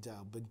 and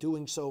been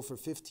doing so for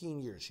 15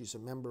 years. She's a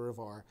member of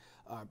our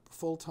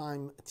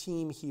full-time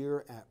team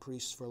here at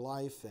Priests for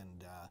Life,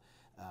 and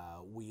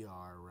we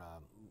are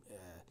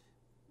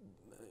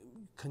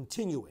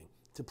continuing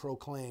to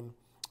proclaim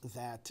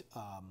that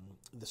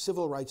the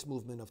civil rights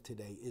movement of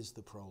today is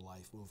the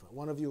pro-life movement.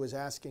 One of you is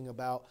asking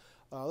about,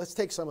 let's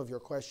take some of your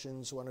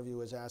questions. One of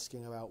you is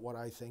asking about what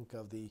I think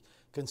of the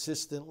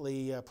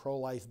consistently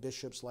pro-life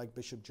bishops like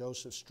Bishop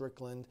Joseph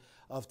Strickland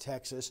of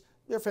Texas.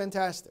 They're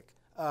fantastic.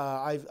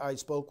 I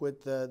spoke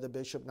with the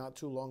bishop not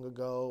too long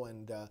ago,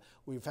 and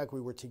in fact,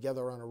 we were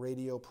together on a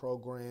radio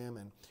program,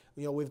 and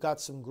we've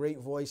got some great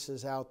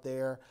voices out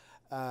there.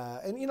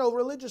 And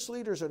religious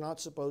leaders are not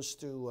supposed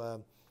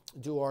to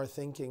do our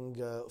thinking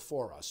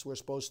for us. We're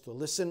supposed to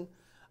listen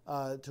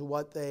to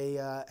what they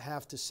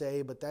have to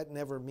say, but that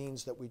never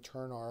means that we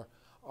turn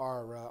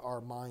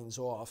our minds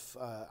off.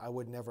 I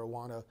would never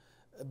want to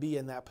be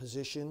in that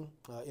position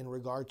in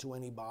regard to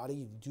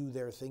anybody, do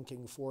their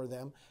thinking for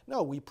them.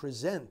 No, we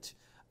present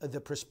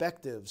the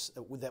perspectives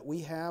that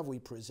we have. We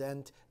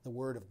present the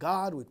Word of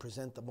God. We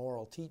present the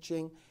moral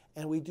teaching,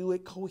 and we do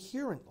it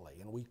coherently.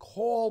 And we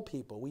call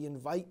people. We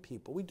invite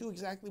people. We do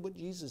exactly what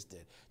Jesus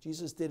did.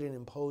 Jesus didn't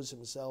impose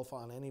himself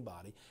on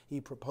anybody. He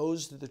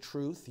proposed the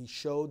truth. He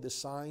showed the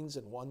signs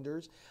and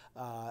wonders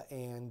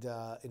and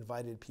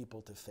invited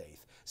people to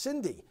faith.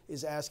 Cindy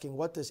is asking,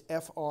 what does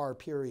FR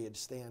period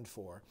stand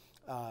for?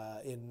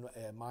 In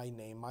my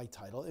name, my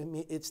title.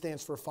 It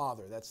stands for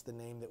Father. That's the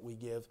name that we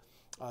give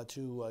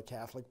to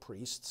Catholic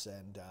priests.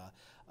 And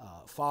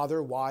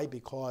Father, why?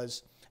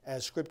 Because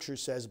as Scripture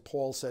says,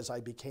 Paul says, I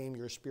became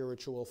your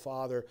spiritual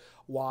father.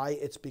 Why?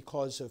 It's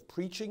because of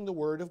preaching the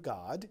Word of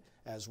God,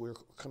 as we're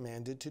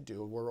commanded to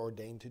do, we're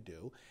ordained to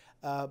do,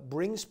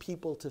 brings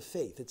people to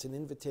faith. It's an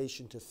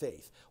invitation to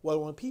faith. Well,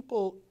 when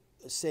people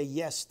say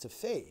yes to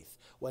faith,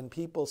 when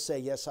people say,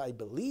 yes, I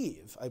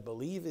believe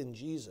in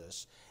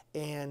Jesus,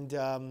 and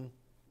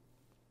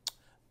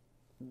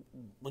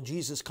when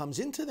Jesus comes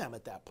into them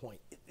at that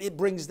point, it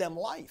brings them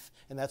life.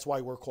 And that's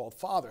why we're called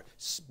Father,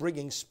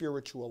 bringing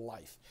spiritual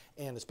life.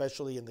 And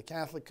especially in the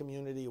Catholic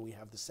community, we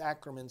have the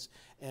sacraments,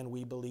 and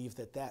we believe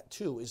that that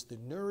too is the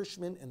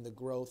nourishment and the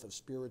growth of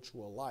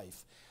spiritual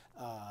life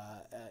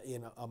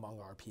among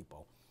our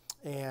people.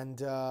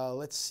 And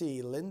let's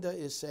see, Linda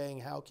is saying,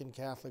 how can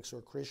Catholics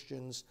or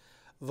Christians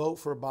vote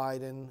for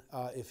Biden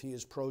if he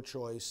is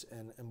pro-choice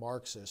and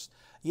Marxist?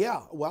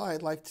 Yeah, well,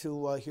 I'd like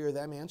to hear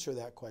them answer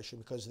that question,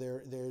 because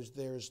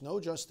there's no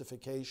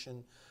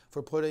justification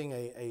for putting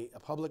a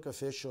public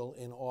official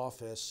in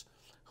office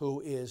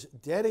who is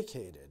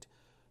dedicated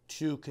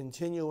to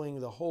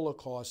continuing the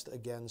Holocaust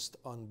against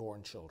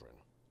unborn children.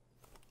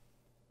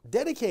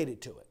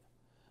 Dedicated to it.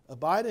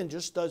 Biden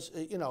just does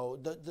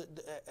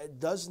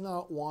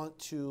not want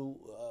to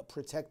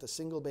protect a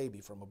single baby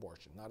from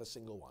abortion, not a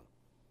single one.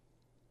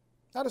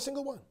 Not a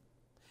single one.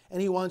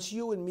 And he wants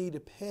you and me to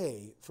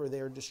pay for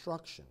their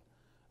destruction.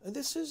 And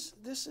this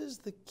is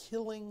the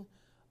killing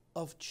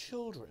of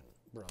children,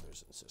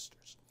 brothers and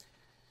sisters.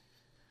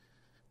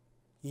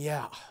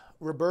 Yeah.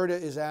 Roberta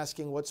is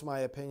asking, what's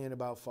my opinion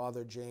about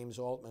Father James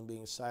Altman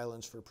being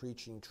silenced for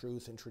preaching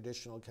truth in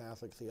traditional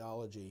Catholic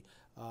theology?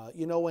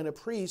 When a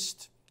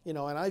priest, and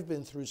I've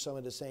been through some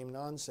of the same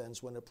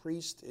nonsense, when a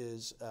priest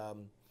is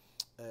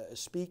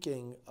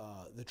speaking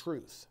the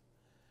truth,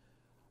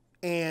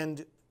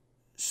 and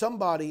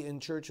somebody in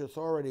church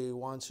authority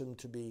wants him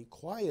to be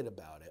quiet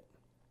about it,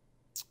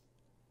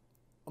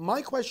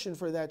 my question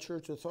for that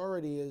church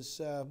authority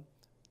is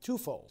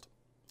twofold.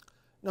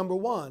 Number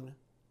one,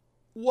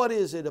 what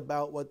is it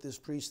about what this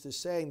priest is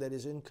saying that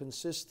is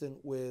inconsistent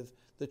with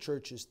the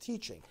church's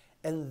teaching?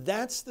 And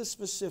that's the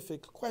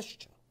specific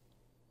question.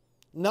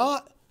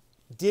 Not,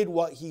 did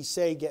what he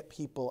say get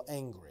people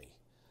angry?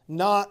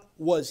 Not,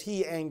 was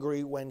he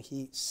angry when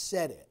he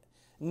said it?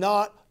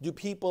 Not, do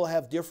people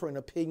have different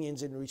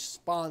opinions in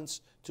response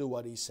to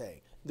what he's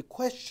saying? The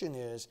question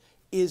is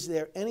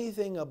there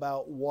anything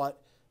about what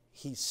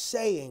he's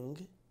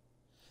saying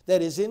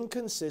that is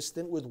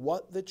inconsistent with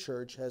what the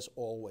church has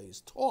always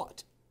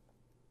taught?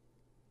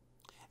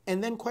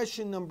 And then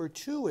question number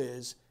two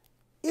is,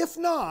 if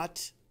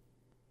not,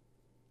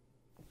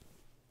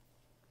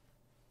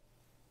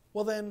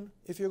 well then,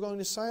 if you're going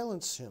to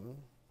silence him,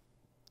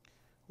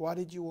 why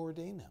did you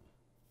ordain him?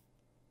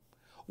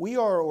 We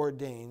are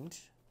ordained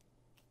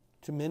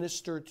to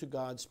minister to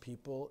God's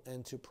people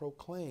and to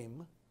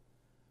proclaim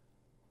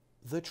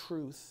the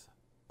truth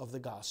of the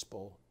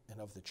gospel and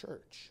of the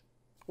church.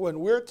 When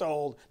we're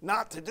told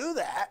not to do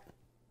that,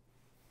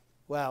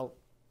 well,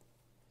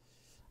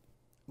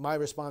 my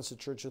response to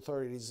church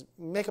authorities,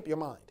 make up your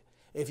mind.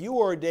 If you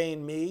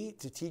ordain me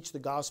to teach the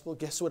gospel,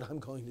 guess what I'm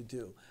going to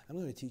do? I'm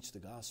going to teach the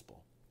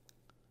gospel.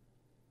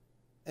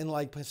 And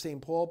like St.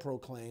 Paul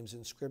proclaims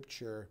in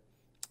Scripture,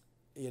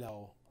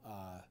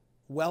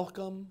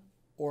 welcome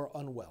or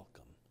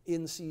unwelcome,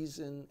 in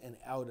season and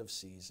out of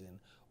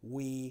season,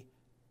 we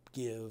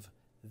give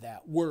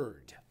that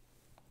word.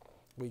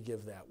 We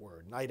give that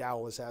word. Night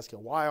Owl is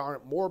asking, why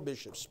aren't more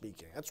bishops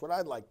speaking? That's what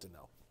I'd like to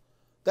know.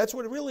 That's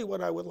really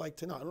what I would like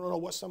to know. I don't know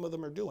what some of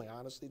them are doing. I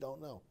honestly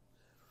don't know.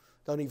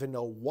 Don't even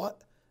know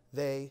what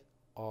they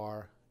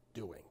are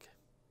doing.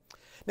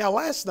 Now,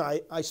 last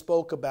night I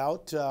spoke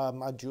about,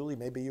 Julie,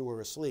 maybe you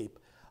were asleep,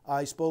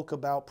 I spoke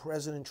about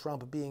President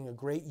Trump being a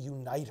great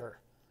uniter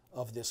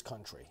of this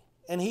country.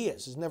 And he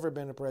is. There's never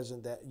been a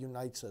president that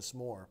unites us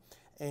more.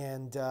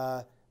 And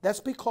that's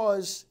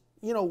because,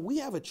 we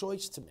have a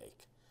choice to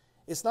make.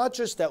 It's not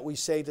just that we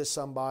say to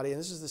somebody, and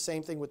this is the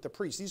same thing with the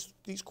priests.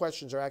 These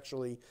questions are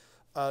actually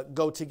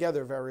go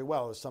together very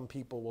well. Some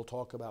people will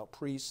talk about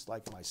priests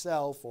like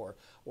myself or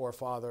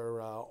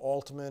Father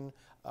Altman.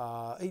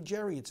 Hey,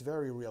 Jerry, it's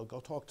very real. Go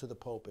talk to the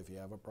Pope if you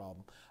have a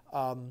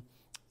problem.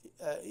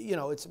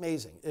 It's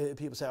amazing.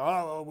 People say,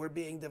 oh, we're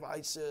being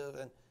divisive.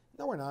 And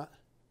no, we're not.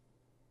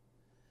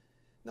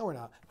 No, we're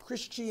not.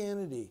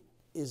 Christianity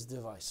is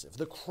divisive.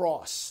 The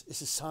cross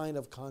is a sign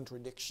of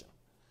contradiction.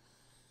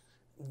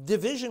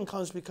 Division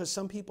comes because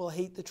some people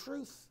hate the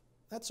truth.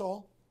 That's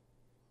all.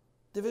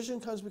 Division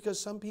comes because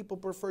some people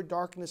prefer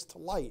darkness to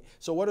light.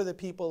 So what are the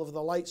people of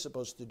the light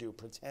supposed to do?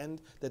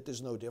 Pretend that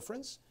there's no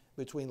difference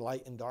between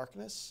light and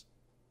darkness?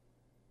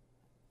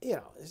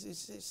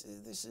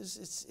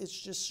 It's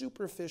just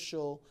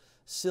superficial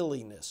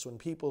silliness when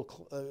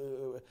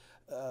people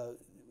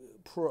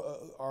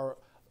are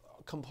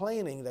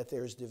complaining that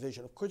there's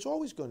division. Of course, there's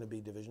always going to be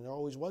division. There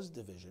always was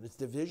division. It's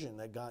division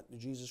that got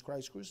Jesus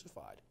Christ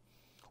crucified.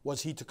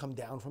 Was he to come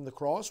down from the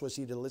cross? Was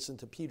he to listen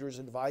to Peter's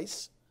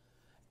advice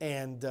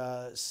and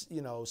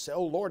say,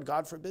 oh, Lord,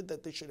 God forbid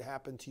that this should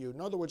happen to you? In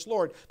other words,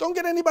 Lord, don't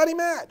get anybody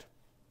mad.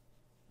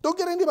 Don't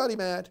get anybody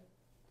mad.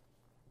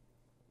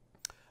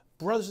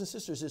 Brothers and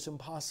sisters, it's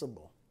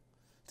impossible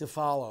to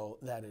follow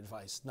that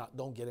advice.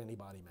 Don't get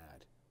anybody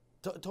mad.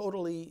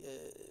 Totally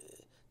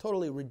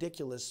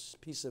ridiculous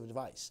piece of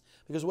advice.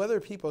 Because whether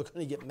people are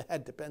going to get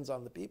mad depends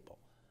on the people.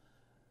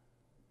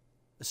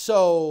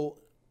 So,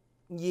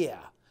 yeah.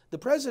 The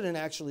president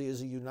actually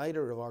is a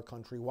uniter of our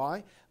country.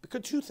 Why?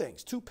 Because two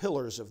things, two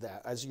pillars of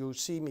that, as you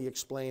see me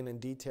explain in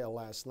detail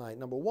last night.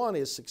 Number one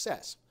is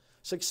success.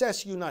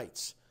 Success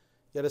unites.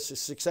 Get us a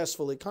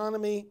successful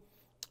economy,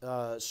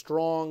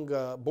 strong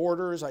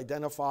borders,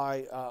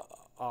 identify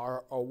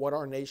what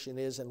our nation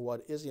is and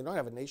what is. You don't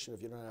have a nation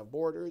if you don't have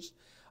borders.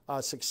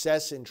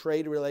 success in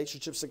trade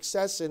relationships,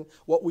 success in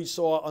what we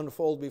saw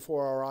unfold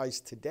before our eyes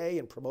today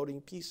in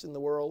promoting peace in the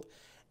world.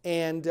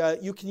 And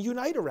you can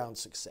unite around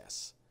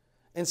success.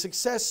 And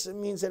success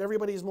means that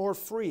everybody is more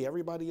free,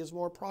 everybody is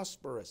more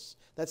prosperous.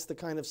 That's the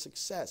kind of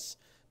success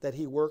that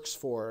he works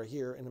for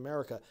here in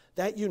America.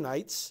 That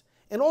unites,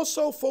 and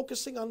also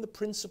focusing on the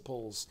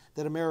principles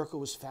that America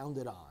was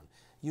founded on,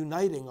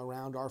 uniting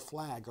around our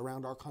flag,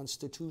 around our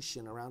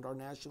Constitution, around our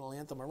national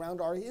anthem, around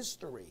our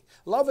history,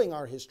 loving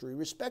our history,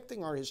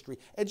 respecting our history,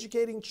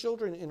 educating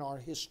children in our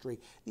history.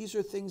 These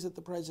are things that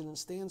the president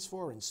stands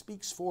for and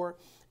speaks for.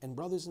 And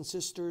brothers and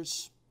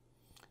sisters,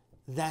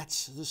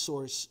 that's the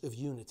source of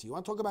unity. You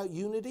want to talk about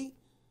unity?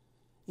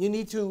 You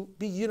need to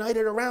be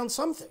united around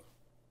something.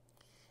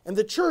 And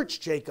the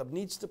church, Jacob,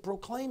 needs to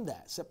proclaim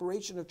that.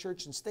 Separation of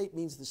church and state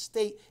means the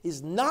state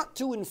is not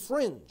to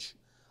infringe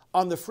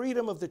on the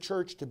freedom of the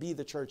church to be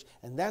the church.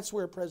 And that's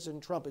where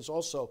President Trump is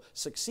also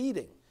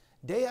succeeding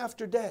day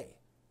after day.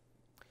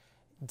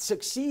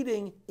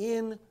 Succeeding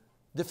in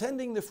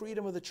defending the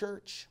freedom of the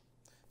church.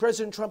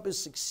 President Trump is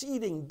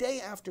succeeding day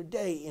after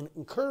day in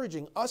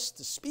encouraging us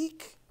to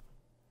speak.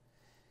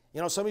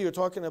 You know, some of you are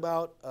talking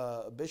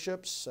about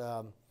bishops.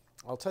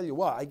 I'll tell you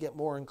what, I get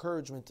more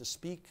encouragement to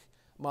speak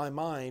my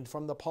mind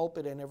from the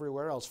pulpit and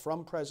everywhere else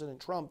from President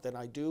Trump than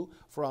I do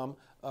from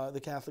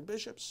the Catholic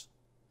bishops.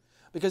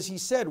 Because he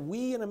said,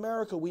 we in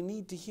America, we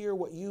need to hear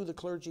what you, the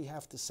clergy,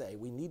 have to say.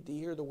 We need to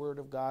hear the word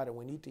of God, and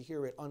we need to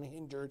hear it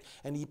unhindered.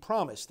 And he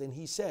promised, and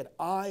he said,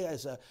 I,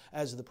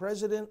 as the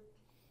president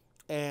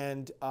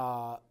and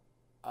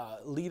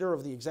leader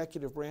of the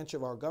executive branch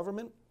of our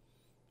government,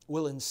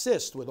 will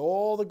insist with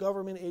all the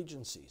government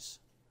agencies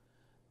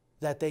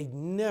that they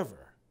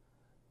never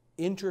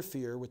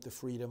interfere with the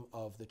freedom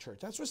of the church.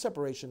 That's what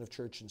separation of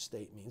church and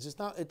state means.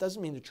 It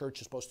doesn't mean the church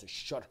is supposed to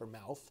shut her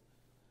mouth,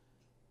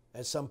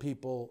 as some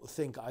people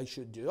think I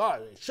should do. Oh,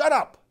 shut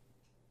up!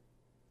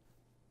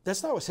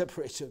 That's not what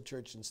separation of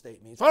church and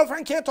state means. Father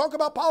Frank can't talk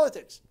about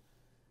politics.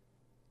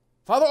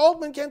 Father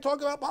Altman can't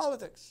talk about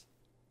politics.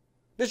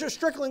 Bishop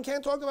Strickland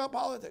can't talk about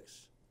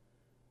politics.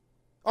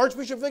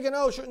 Archbishop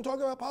Vigano shouldn't talk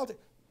about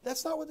politics.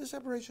 That's not what the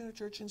separation of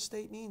church and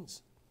state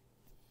means.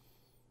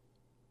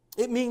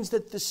 It means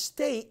that the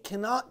state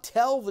cannot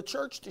tell the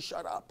church to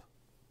shut up.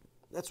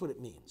 That's what it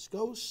means.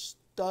 Go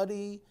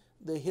study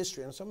the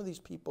history. And some of these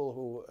people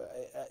who,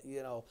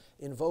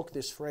 invoke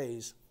this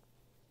phrase,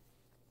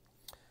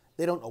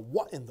 they don't know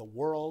what in the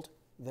world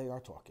they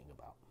are talking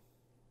about.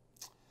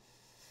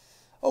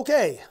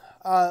 Okay.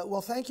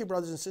 Well, thank you,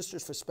 brothers and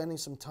sisters, for spending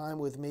some time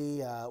with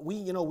me.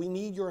 We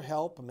need your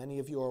help. Many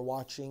of you are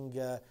watching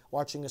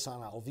us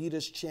on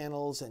Alvida's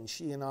channels, and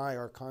she and I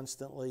are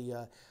constantly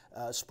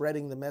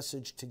spreading the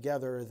message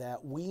together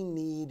that we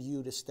need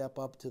you to step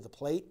up to the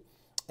plate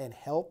and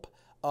help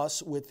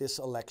us with this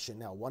election.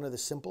 Now, one of the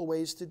simple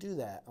ways to do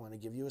that, I'm going to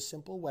give you a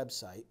simple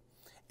website,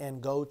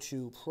 and go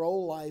to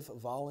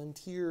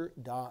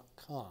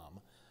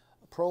prolifevolunteer.com.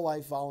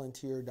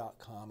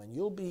 prolifevolunteer.com, and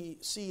you'll be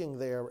seeing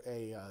there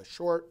a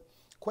short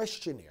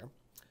questionnaire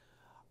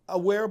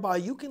whereby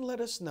you can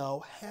let us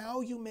know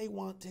how you may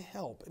want to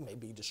help. It may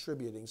be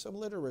distributing some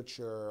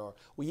literature, or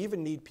we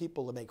even need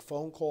people to make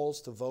phone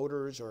calls to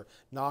voters or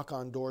knock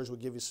on doors. We'll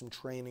give you some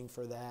training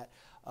for that.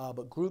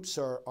 But groups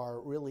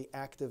are really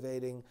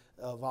activating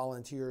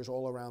volunteers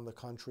all around the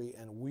country,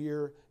 and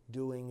we're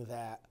doing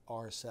that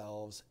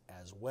ourselves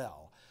as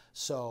well.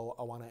 So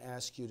I want to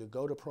ask you to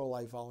go to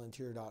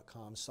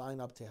prolifevolunteer.com,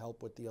 sign up to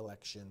help with the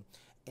election,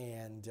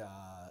 and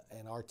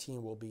our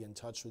team will be in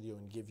touch with you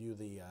and give you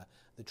the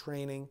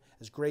training.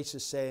 As Grace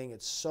is saying,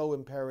 it's so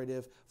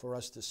imperative for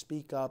us to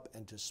speak up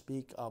and to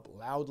speak up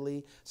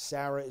loudly.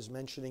 Sarah is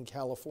mentioning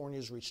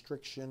California's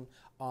restriction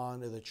on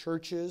the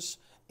churches,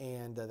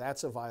 and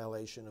that's a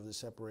violation of the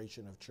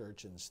separation of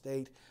church and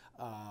state.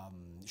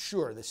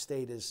 Sure, the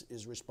state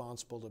is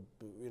responsible to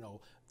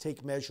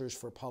take measures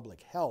for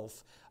public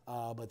health,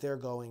 but they're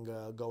going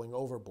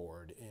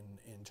overboard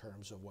in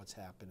terms of what's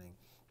happening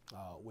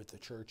with the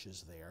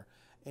churches there.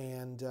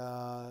 And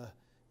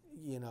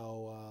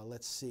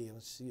let's see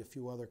a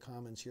few other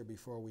comments here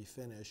before we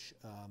finish.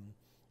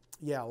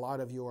 Yeah, a lot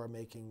of you are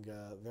making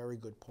very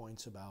good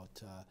points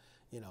about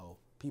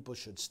people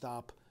should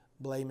stop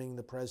blaming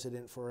the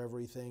president for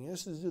everything.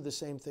 This is do the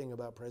same thing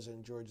about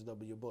President George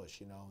W. Bush.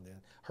 The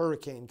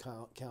hurricane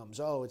comes,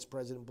 oh, it's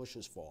President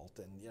Bush's fault,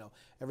 and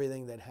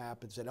everything that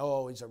happens, and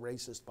oh, he's a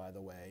racist, by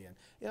the way, and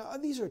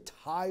these are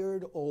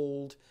tired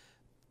old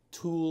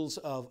tools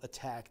of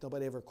attack.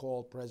 Nobody ever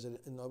called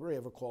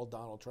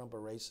Donald Trump a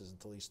racist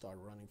until he started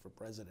running for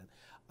president.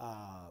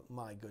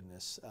 My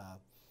goodness.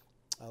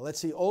 Let's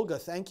see, Olga,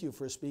 thank you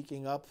for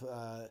speaking up.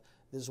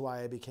 This is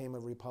why I became a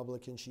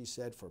Republican, she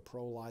said, for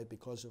pro-life,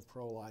 because of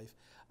pro-life.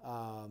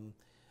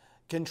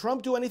 Can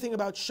Trump do anything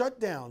about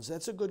shutdowns?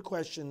 That's a good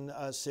question,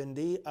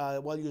 Cindy.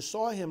 Well, you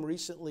saw him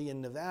recently in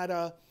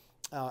Nevada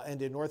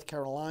and in North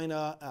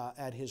Carolina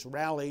at his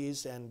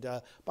rallies. And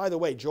by the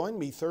way, join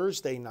me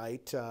Thursday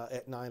night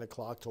at 9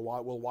 o'clock.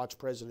 We'll watch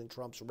President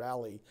Trump's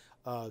rally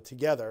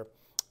together.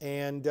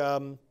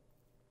 And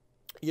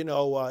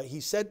he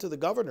said to the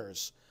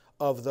governors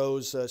of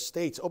those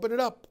states, open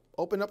up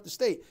the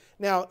state.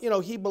 Now,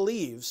 he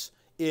believes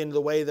in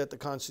the way that the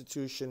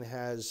Constitution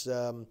has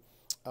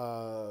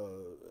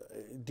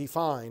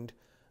defined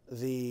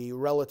the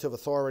relative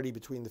authority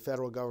between the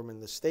federal government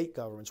and the state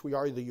governments. We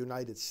are the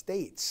United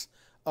States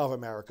of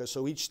America,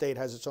 so each state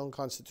has its own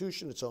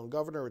constitution, its own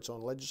governor, its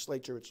own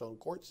legislature, its own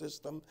court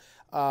system,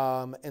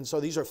 and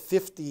so these are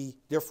 50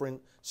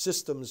 different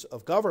systems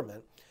of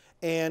government.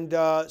 And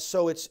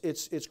so it's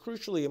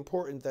crucially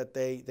important that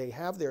they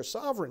have their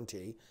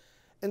sovereignty.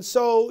 And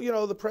so,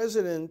 the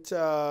president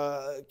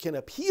can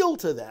appeal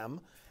to them,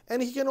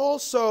 and he can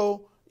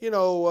also,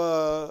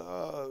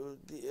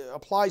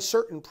 apply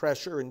certain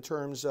pressure in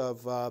terms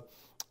of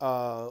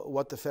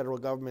what the federal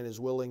government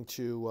is willing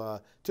to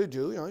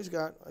do. He's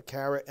got a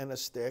carrot and a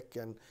stick,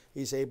 and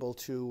he's able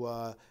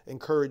to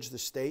encourage the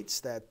states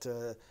that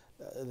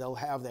they'll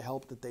have the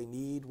help that they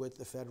need with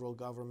the federal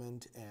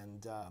government,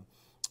 and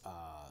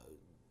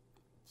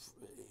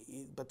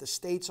but the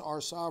states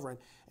are sovereign.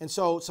 And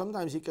so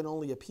sometimes he can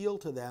only appeal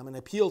to them and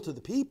appeal to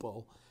the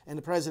people, and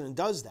the president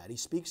does that. He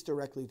speaks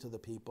directly to the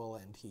people,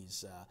 and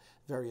he's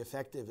very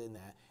effective in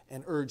that,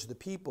 and urge the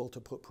people to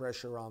put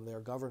pressure on their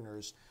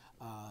governors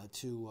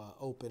to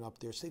open up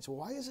their states. Well,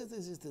 why is it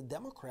this is the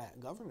Democrat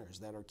governors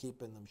that are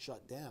keeping them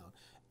shut down?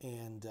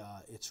 And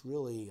it's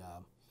really,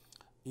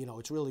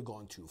 it's really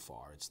gone too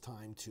far. It's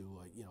time to,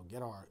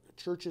 get our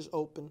churches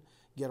open,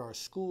 get our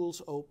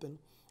schools open,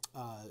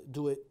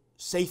 do it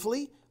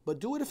safely, but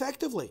do it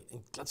effectively.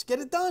 And let's get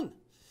it done.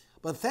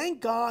 But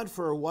thank God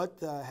for what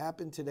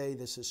happened today,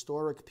 this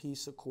historic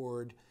peace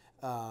accord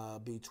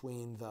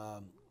between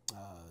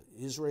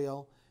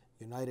Israel,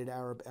 United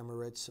Arab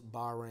Emirates,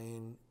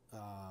 Bahrain.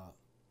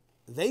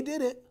 They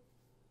did it.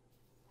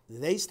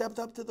 They stepped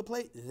up to the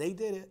plate. They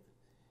did it.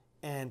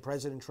 And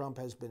President Trump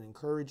has been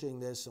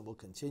encouraging this and will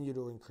continue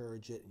to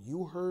encourage it.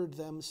 You heard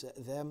them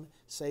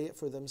say it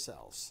for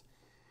themselves.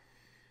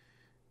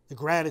 The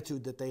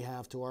gratitude that they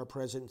have to our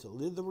president,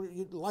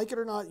 like it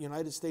or not, the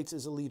United States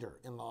is a leader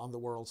on the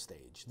world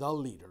stage, the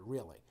leader,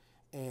 really.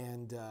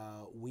 And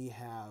we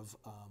have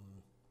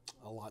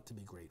a lot to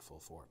be grateful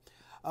for.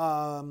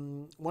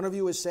 One of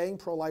you is saying,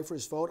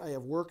 pro-lifers vote. I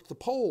have worked the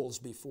polls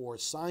before.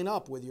 Sign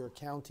up with your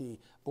county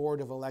board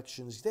of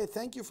elections.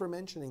 Thank you for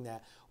mentioning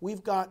that.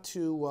 We've got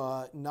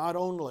to not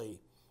only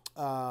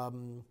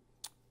vote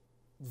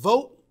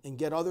and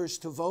get others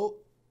to vote,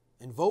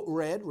 and vote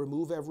red,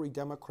 remove every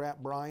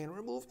Democrat, Brian.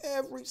 Remove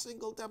every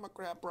single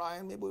Democrat,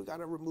 Brian. Maybe we've got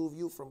to remove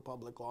you from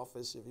public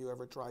office if you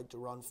ever tried to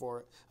run for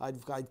it.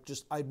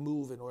 I'd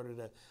move in order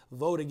to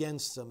vote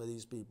against some of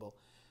these people.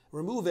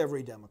 Remove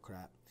every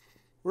Democrat.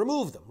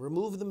 Remove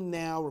them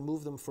now,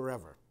 remove them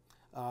forever.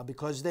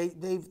 Because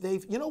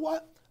they've, you know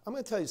what? I'm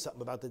going to tell you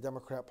something about the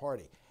Democrat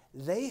Party.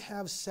 They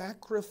have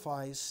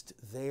sacrificed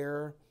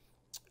their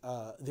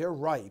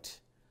right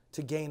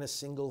to gain a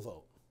single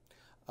vote.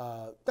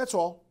 That's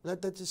all.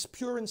 That's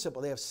pure and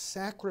simple. They have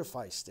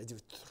sacrificed it.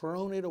 They've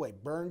thrown it away,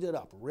 burned it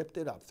up, ripped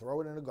it up,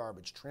 throw it in the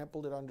garbage,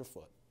 trampled it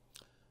underfoot.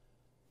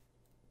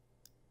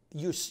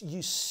 You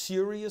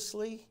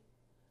seriously?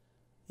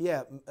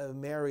 Yeah,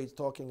 Mary's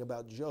talking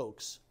about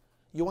jokes.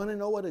 You want to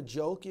know what a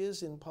joke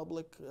is in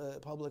public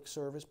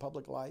service,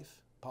 public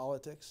life,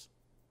 politics?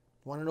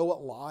 You want to know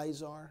what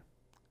lies are?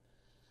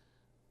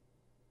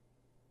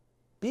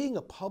 Being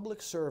a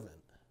public servant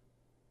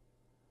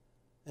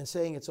and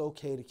saying it's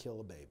okay to kill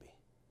a baby.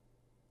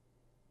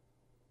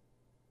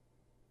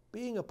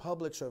 Being a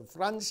public servant.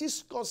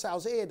 Francisco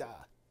Salceda,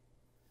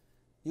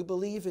 you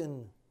believe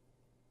in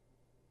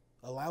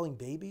allowing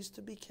babies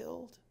to be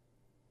killed?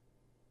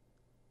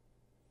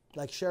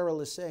 Like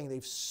Cheryl is saying,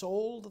 they've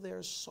sold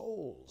their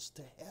souls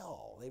to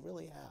hell. They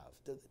really have,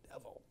 to the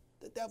devil.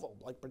 The devil,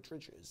 like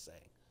Patricia is saying.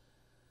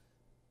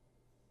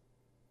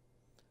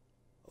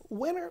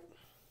 When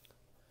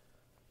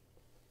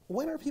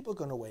are people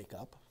going to wake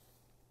up?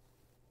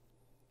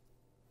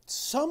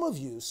 Some of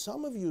you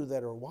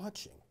that are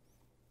watching,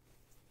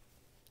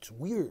 it's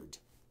weird.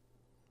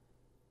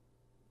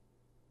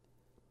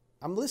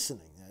 I'm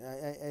listening.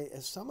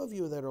 Some of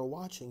you that are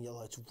watching,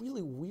 it's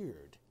really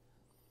weird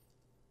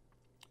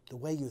the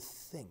way you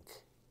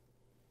think.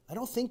 I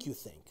don't think you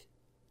think.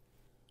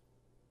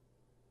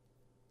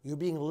 You're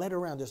being led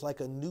around. There's like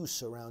a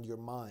noose around your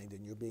mind,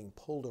 and you're being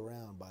pulled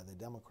around by the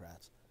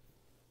Democrats.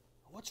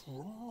 What's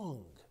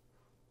wrong?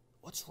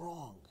 What's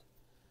wrong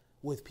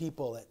with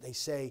people that they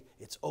say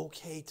it's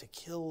okay to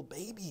kill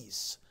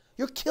babies?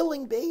 You're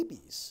killing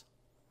babies.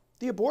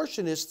 The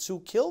abortionists who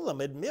kill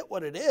them admit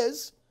what it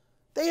is.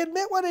 They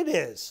admit what it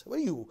is. What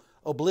are you,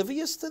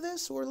 oblivious to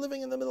this? We're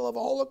living in the middle of a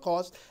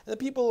Holocaust, and the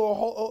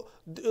people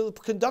who are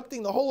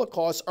conducting the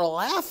Holocaust are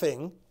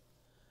laughing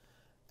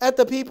at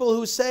the people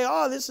who say,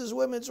 oh, this is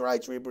women's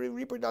rights,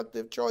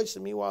 reproductive choice,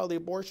 and meanwhile the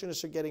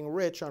abortionists are getting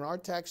rich on our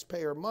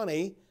taxpayer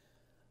money,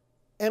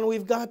 and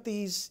we've got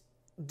these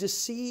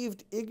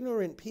deceived,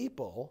 ignorant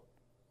people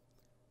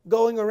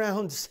going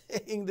around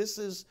saying this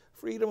is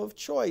freedom of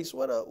choice.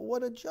 What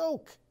a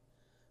joke.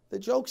 The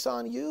joke's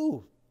on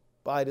you,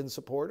 Biden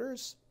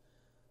supporters.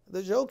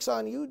 The joke's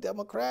on you,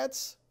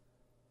 Democrats.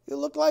 You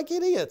look like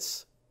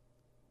idiots.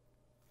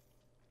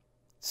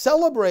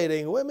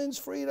 Celebrating women's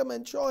freedom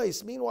and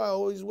choice. Meanwhile,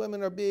 all these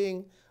women are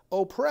being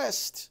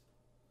oppressed.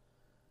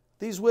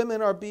 These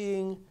women are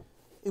being,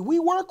 we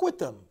work with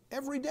them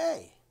every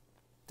day.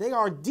 They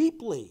are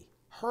deeply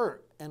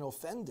hurt and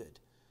offended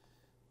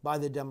by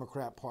the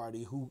Democrat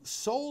Party, who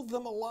sold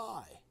them a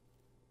lie.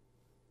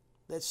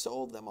 That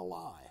sold them a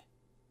lie.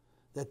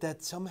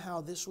 That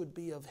somehow this would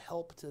be of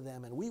help to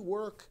them. And we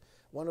work,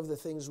 one of the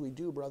things we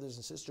do, brothers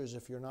and sisters,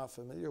 if you're not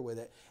familiar with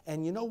it.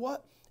 And you know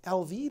what?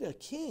 Alveda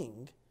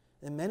King,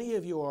 and many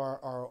of you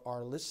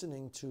are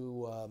listening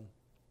to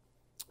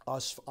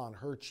us on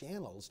her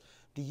channels.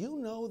 Do you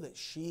know that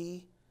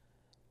she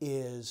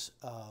is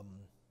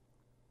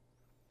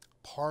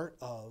part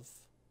of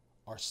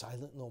our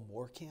Silent No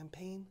More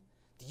campaign?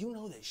 Do you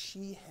know that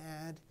she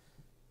had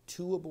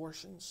 2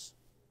 abortions?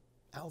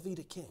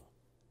 Alveda King.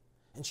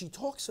 And she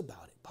talks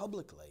about it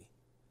publicly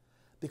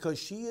because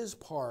she is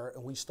part,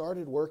 and we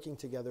started working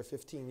together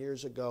 15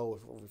 years ago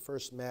when we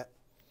first met.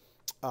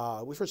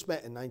 We first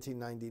met in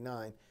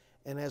 1999.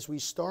 And as we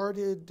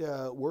started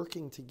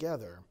working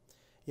together,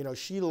 you know,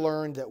 she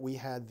learned that we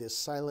had this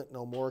Silent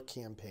No More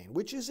campaign,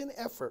 which is an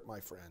effort, my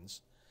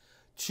friends,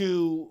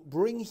 to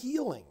bring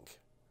healing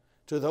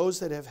to those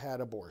that have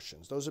had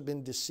abortions. Those have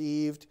been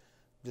deceived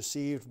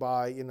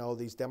by, you know,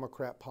 these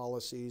Democrat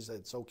policies that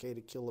it's okay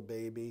to kill a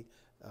baby.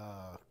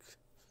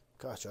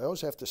 Gosh, I always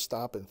have to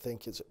stop and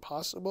think, is it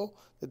possible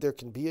that there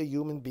can be a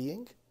human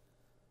being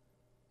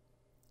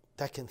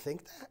that can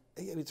think that?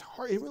 It's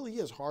hard. It really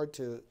is hard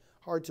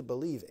to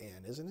believe,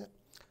 Anne, isn't it?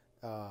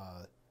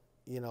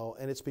 You know,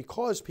 and it's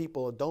because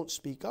people don't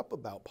speak up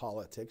about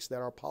politics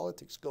that our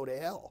politics go to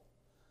hell.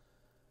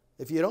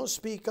 If you don't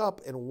speak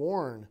up and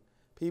warn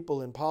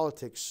people in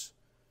politics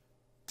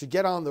to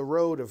get on the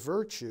road of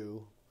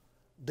virtue,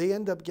 they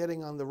end up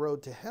getting on the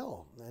road to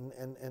hell.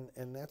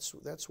 And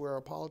that's where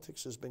our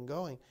politics has been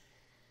going.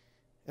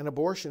 And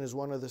abortion is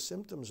one of the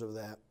symptoms of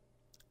that.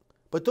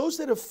 But those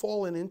that have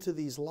fallen into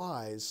these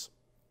lies,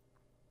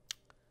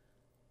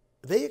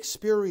 they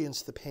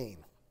experience the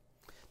pain.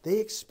 They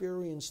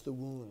experience the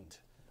wound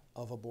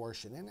of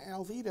abortion. And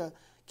Alveda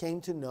came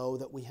to know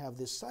that we have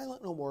this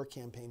Silent No More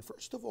campaign,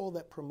 first of all,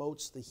 that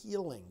promotes the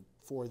healing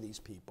for these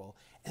people.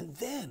 And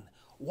then,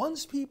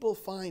 once people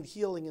find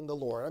healing in the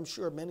Lord, I'm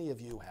sure many of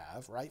you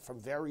have, right,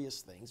 from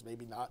various things,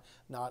 maybe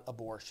not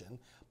abortion,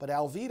 but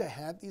Alveda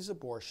had these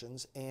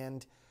abortions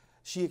and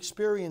she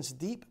experienced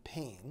deep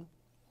pain,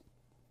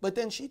 but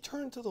then she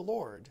turned to the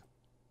Lord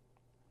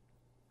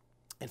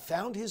and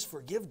found his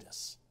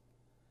forgiveness.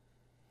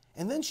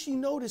 And then she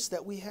noticed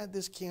that we had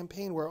this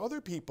campaign where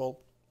other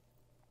people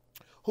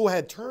who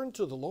had turned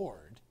to the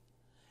Lord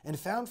and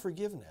found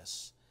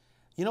forgiveness,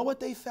 you know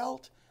what they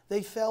felt?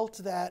 They felt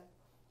that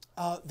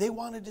they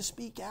wanted to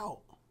speak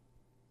out.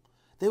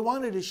 They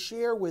wanted to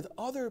share with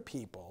other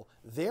people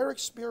their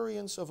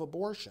experience of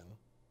abortion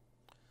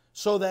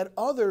so that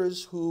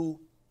others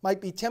who might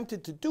be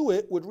tempted to do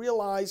it would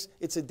realize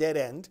it's a dead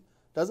end,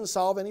 doesn't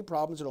solve any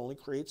problems, it only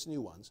creates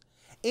new ones.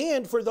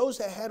 And for those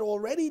that had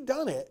already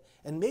done it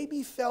and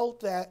maybe felt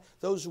that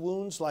those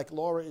wounds, like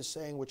Laura is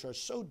saying, which are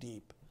so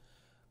deep,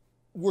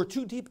 were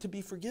too deep to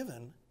be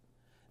forgiven,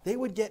 they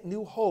would get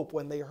new hope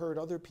when they heard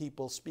other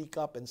people speak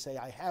up and say,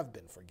 I have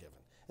been forgiven.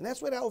 And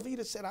that's what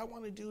Alveda said, I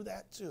want to do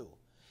that too.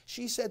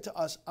 She said to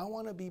us, I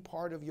want to be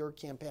part of your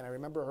campaign. I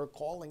remember her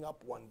calling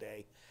up one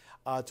day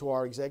to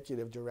our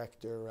executive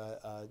director,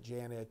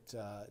 Janet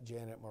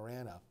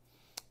Morana,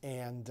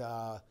 and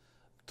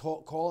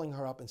calling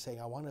her up and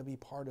saying, I want to be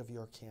part of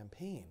your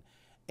campaign.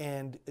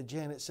 And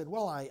Janet said,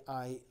 well,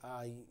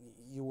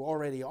 you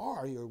already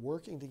are. You're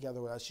working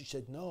together with us. She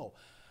said, no,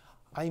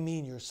 I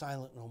mean your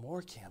Silent No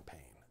More campaign.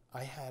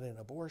 I had an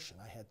abortion.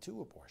 I had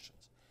 2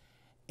 abortions.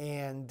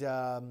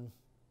 And,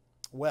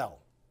 well,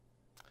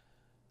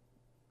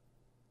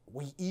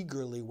 we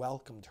eagerly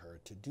welcomed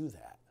her to do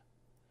that.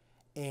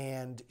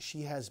 And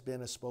she has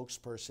been a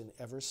spokesperson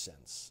ever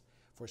since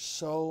for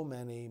so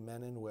many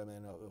men and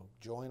women who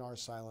join our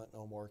Silent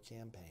No More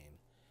campaign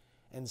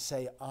and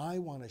say, I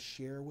want to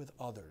share with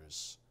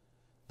others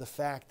the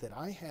fact that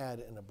I had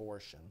an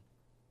abortion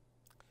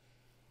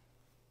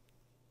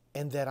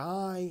and that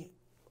I,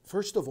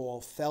 first of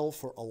all, fell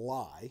for a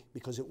lie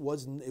because it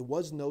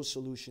was no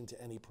solution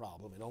to any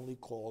problem. It only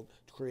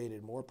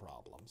created more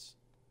problems.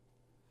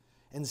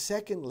 And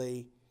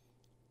secondly,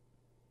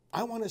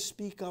 I want to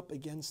speak up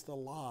against the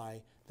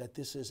lie that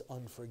this is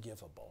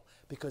unforgivable,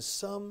 because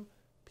some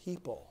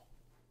people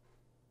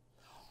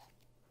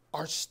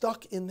are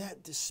stuck in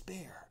that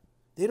despair.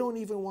 They don't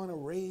even want to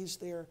raise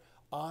their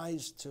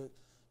eyes to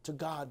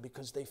God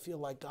because they feel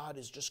like God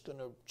is just going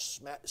to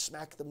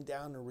smack them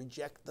down and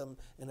reject them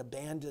and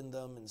abandon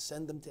them and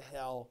send them to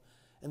hell,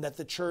 and that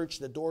the church,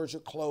 the doors are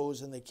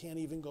closed and they can't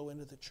even go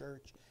into the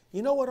church.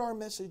 You know what our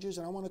message is?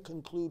 And I want to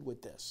conclude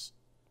with this.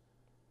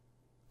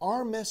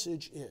 Our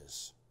message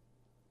is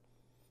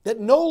that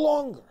no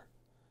longer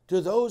do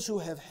those who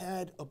have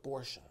had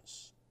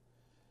abortions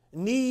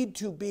need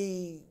to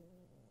be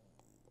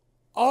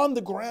on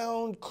the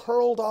ground,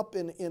 curled up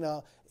in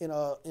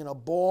a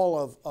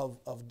ball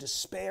of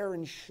despair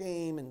and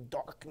shame and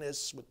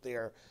darkness, with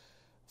their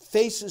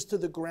faces to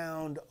the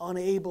ground,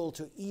 unable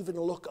to even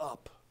look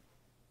up.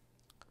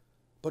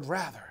 But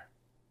rather,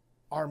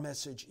 our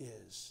message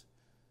is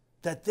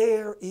that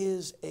there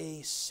is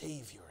a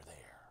Savior there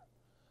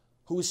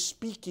who is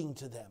speaking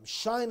to them,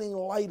 shining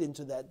light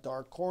into that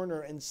dark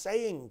corner and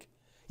saying,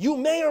 you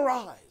may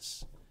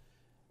arise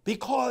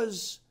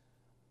because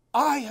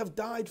I have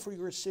died for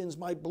your sins.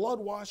 My blood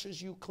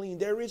washes you clean.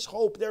 There is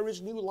hope. There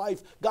is new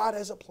life. God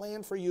has a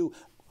plan for you.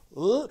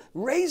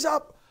 Raise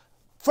up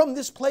from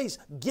this place.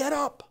 Get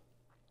up.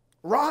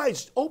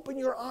 Rise. Open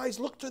your eyes.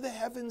 Look to the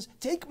heavens.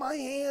 Take my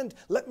hand.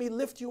 Let me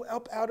lift you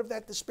up out of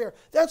that despair.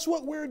 That's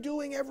what we're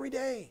doing every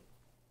day.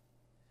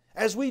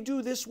 As we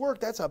do this work,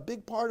 that's a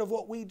big part of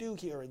what we do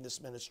here in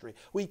this ministry.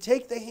 We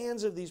take the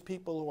hands of these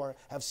people who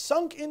have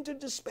sunk into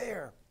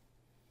despair,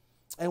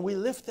 and we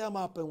lift them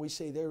up and we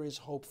say, there is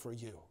hope for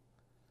you.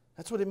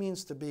 That's what it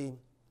means to be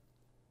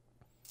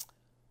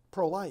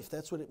pro-life.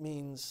 That's what it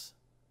means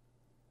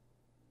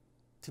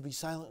to be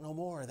silent no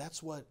more.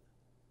 That's what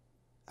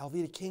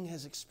Alveda King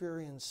has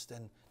experienced.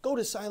 And go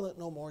to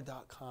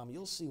silentnomore.com.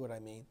 You'll see what I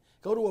mean.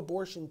 Go to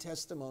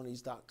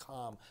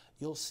abortiontestimonies.com.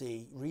 You'll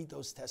see. Read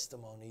those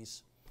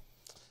testimonies,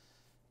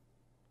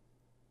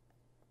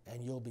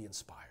 and you'll be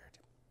inspired.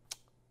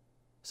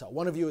 So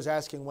one of you is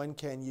asking, when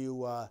can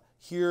you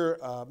hear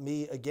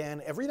me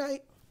again? Every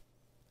night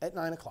at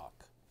 9 o'clock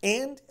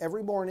and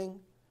every morning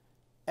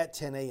at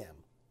 10 a.m.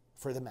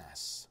 for the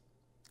Mass.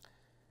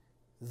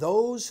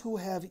 Those who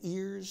have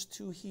ears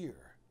to hear,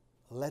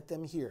 let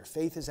them hear.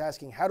 Faith is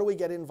asking, how do we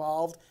get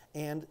involved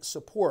and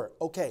support?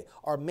 Okay,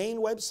 our main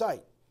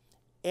website,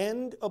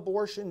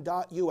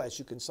 endabortion.us.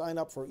 You can sign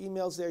up for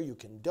emails there. You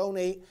can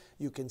donate.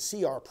 You can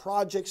see our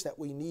projects that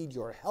we need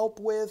your help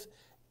with.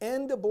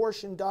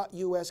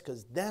 Endabortion.us,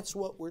 because that's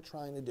what we're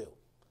trying to do.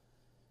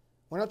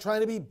 We're not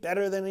trying to be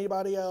better than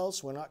anybody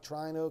else. We're not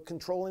trying to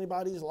control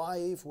anybody's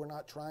life. We're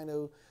not trying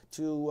to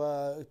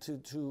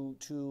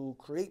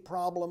create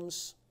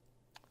problems.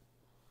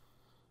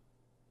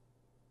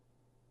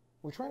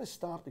 We're trying to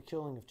stop the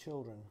killing of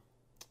children.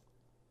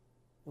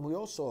 And we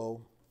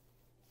also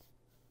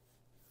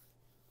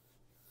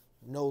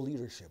know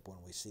leadership when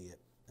we see it,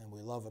 and we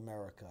love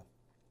America,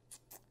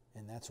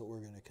 and that's what we're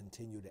going to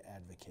continue to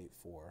advocate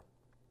for.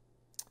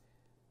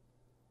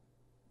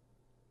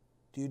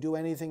 Do you do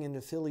anything in the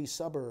Philly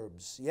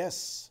suburbs?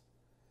 Yes.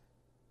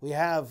 We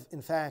have,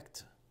 in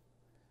fact,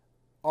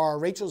 our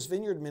Rachel's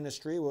Vineyard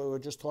ministry. We were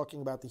just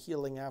talking about the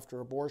healing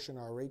after abortion.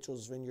 Our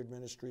Rachel's Vineyard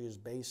ministry is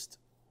based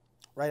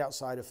right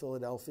outside of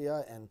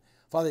Philadelphia, and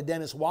Father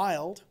Dennis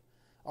Wild,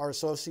 our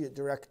associate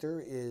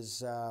director,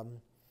 is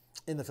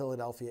in the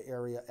Philadelphia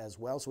area as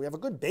well. So we have a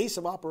good base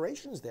of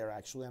operations there,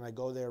 actually, and I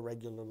go there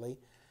regularly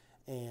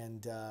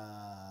and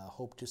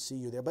hope to see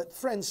you there. But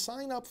friends,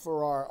 sign up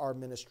for our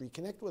ministry,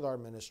 connect with our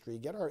ministry,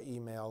 get our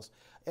emails,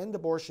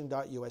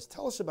 endabortion.us.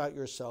 Tell us about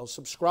yourselves.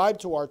 Subscribe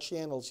to our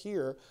channels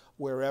here,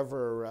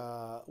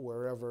 wherever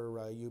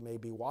you may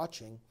be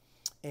watching,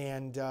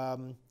 and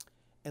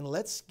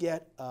let's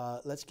get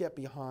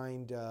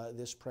behind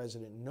this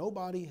president.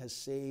 Nobody has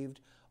saved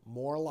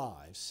more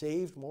lives.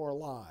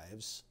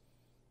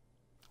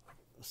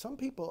 Some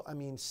people, I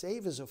mean,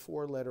 save is a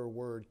four-letter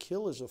word,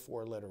 kill is a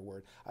four-letter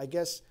word. I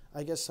guess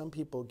some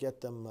people get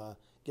them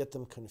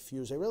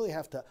confused. I really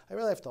have to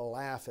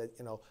laugh at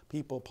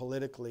people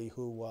politically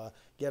who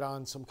get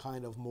on some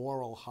kind of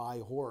moral high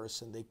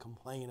horse and they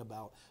complain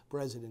about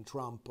President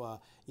Trump,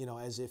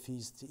 as if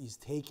he's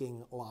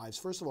taking lives.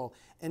 First of all,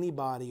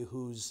 anybody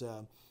who's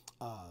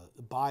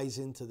buys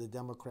into the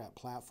Democrat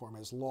platform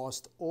has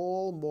lost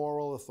all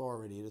moral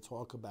authority to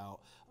talk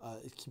about,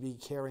 be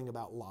caring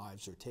about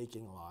lives or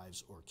taking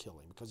lives or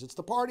killing, because it's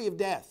the party of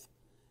death.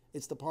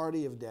 It's the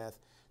party of death.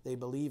 They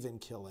believe in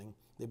killing.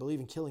 They believe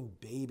in killing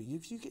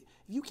babies. If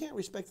you can't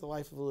respect the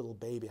life of a little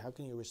baby, how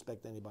can you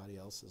respect anybody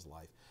else's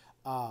life?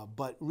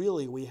 But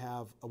really,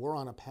 we're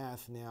on a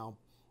path now,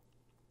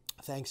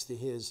 thanks to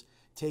his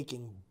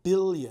taking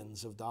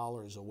billions of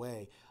dollars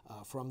away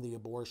from the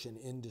abortion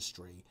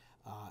industry.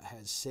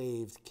 Has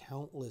saved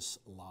countless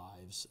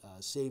lives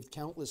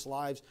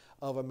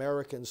of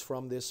Americans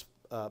from this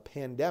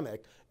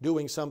pandemic,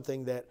 doing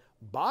something that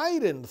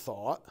Biden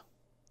thought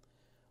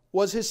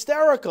was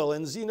hysterical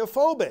and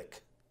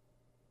xenophobic.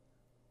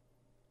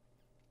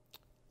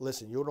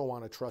 Listen, you don't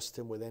want to trust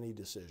him with any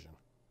decision,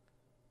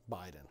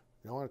 Biden.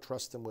 You don't want to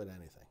trust him with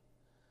anything.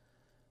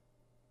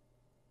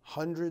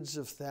 Hundreds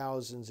of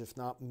thousands, if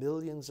not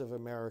millions of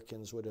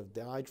Americans would have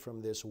died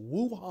from this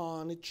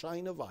Wuhan,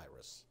 China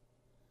virus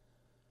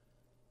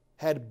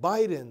had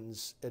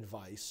Biden's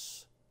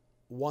advice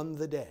won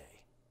the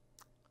day.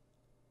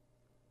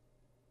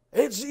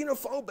 It's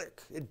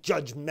xenophobic. It's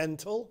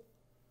judgmental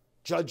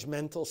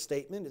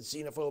statement. It's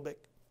xenophobic.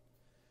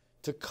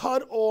 To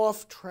cut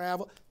off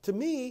travel, to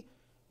me,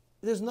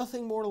 there's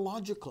nothing more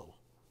logical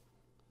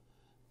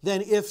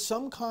than if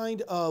some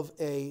kind of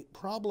a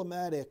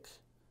problematic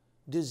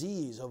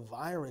disease, a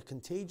virus,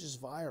 contagious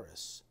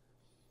virus,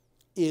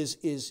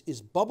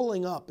 is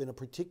bubbling up in a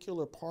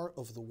particular part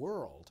of the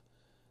world,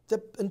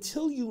 that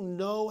until you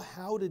know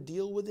how to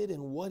deal with it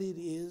and what it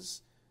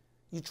is,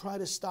 you try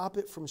to stop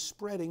it from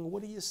spreading.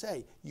 What do you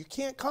say? You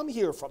can't come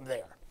here from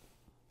there.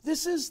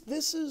 This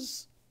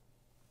is,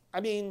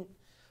 I mean,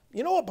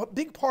 you know, a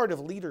big part of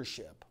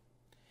leadership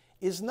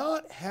is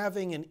not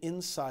having an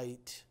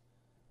insight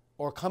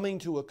or coming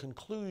to a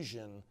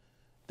conclusion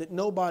that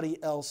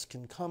nobody else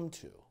can come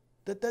to.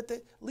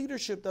 That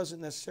leadership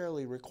doesn't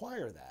necessarily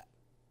require that.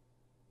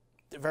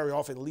 Very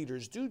often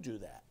leaders do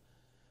that.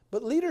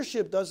 But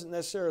leadership doesn't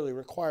necessarily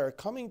require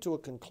coming to a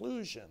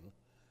conclusion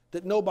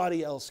that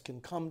nobody else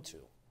can come to.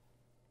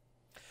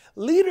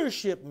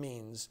 Leadership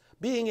means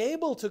being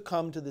able to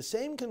come to the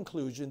same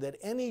conclusion that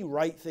any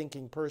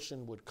right-thinking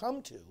person would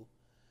come to,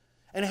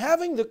 and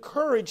having the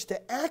courage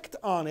to act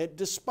on it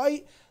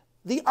despite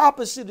the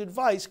opposite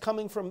advice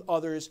coming from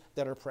others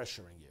that are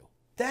pressuring you.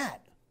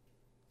 That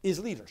is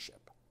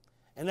leadership.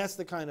 And that's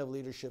the kind of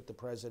leadership the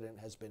president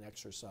has been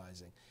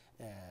exercising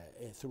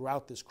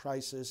throughout this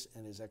crisis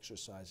and is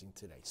exercising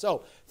today.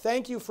 So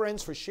thank you,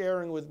 friends, for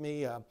sharing with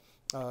me.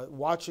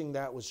 Watching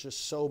that was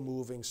just so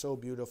moving, so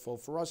beautiful.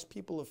 For us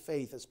people of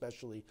faith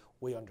especially,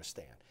 we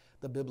understand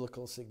the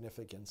biblical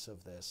significance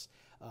of this.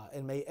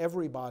 And may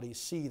everybody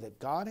see that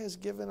God has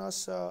given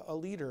us a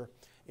leader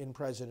in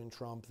President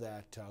Trump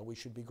that we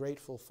should be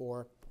grateful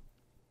for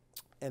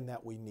and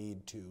that we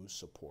need to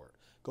support.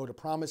 Go to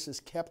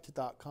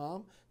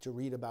promiseskept.com to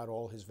read about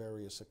all his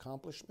various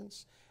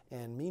accomplishments.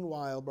 And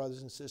meanwhile,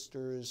 brothers and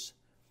sisters,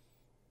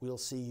 we'll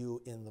see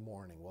you in the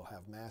morning. We'll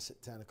have Mass at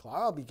 10 o'clock.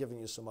 I'll be giving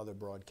you some other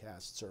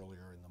broadcasts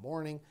earlier in the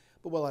morning,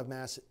 but we'll have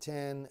Mass at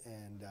 10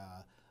 and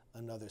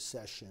another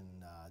session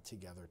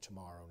together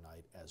tomorrow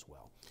night as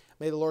well.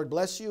 May the Lord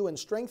bless you and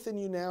strengthen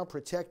you now,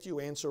 protect you,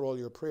 answer all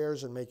your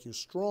prayers, and make you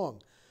strong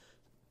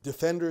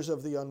defenders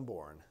of the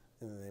unborn.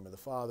 In the name of the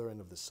Father, and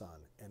of the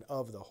Son, and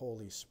of the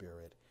Holy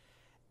Spirit.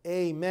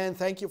 Amen.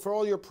 Thank you for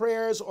all your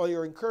prayers, all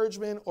your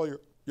encouragement, all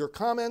your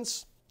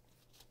comments,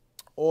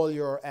 all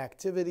your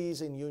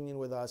activities in union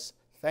with us.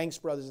 Thanks,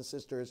 brothers and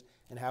sisters,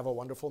 and have a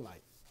wonderful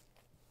night.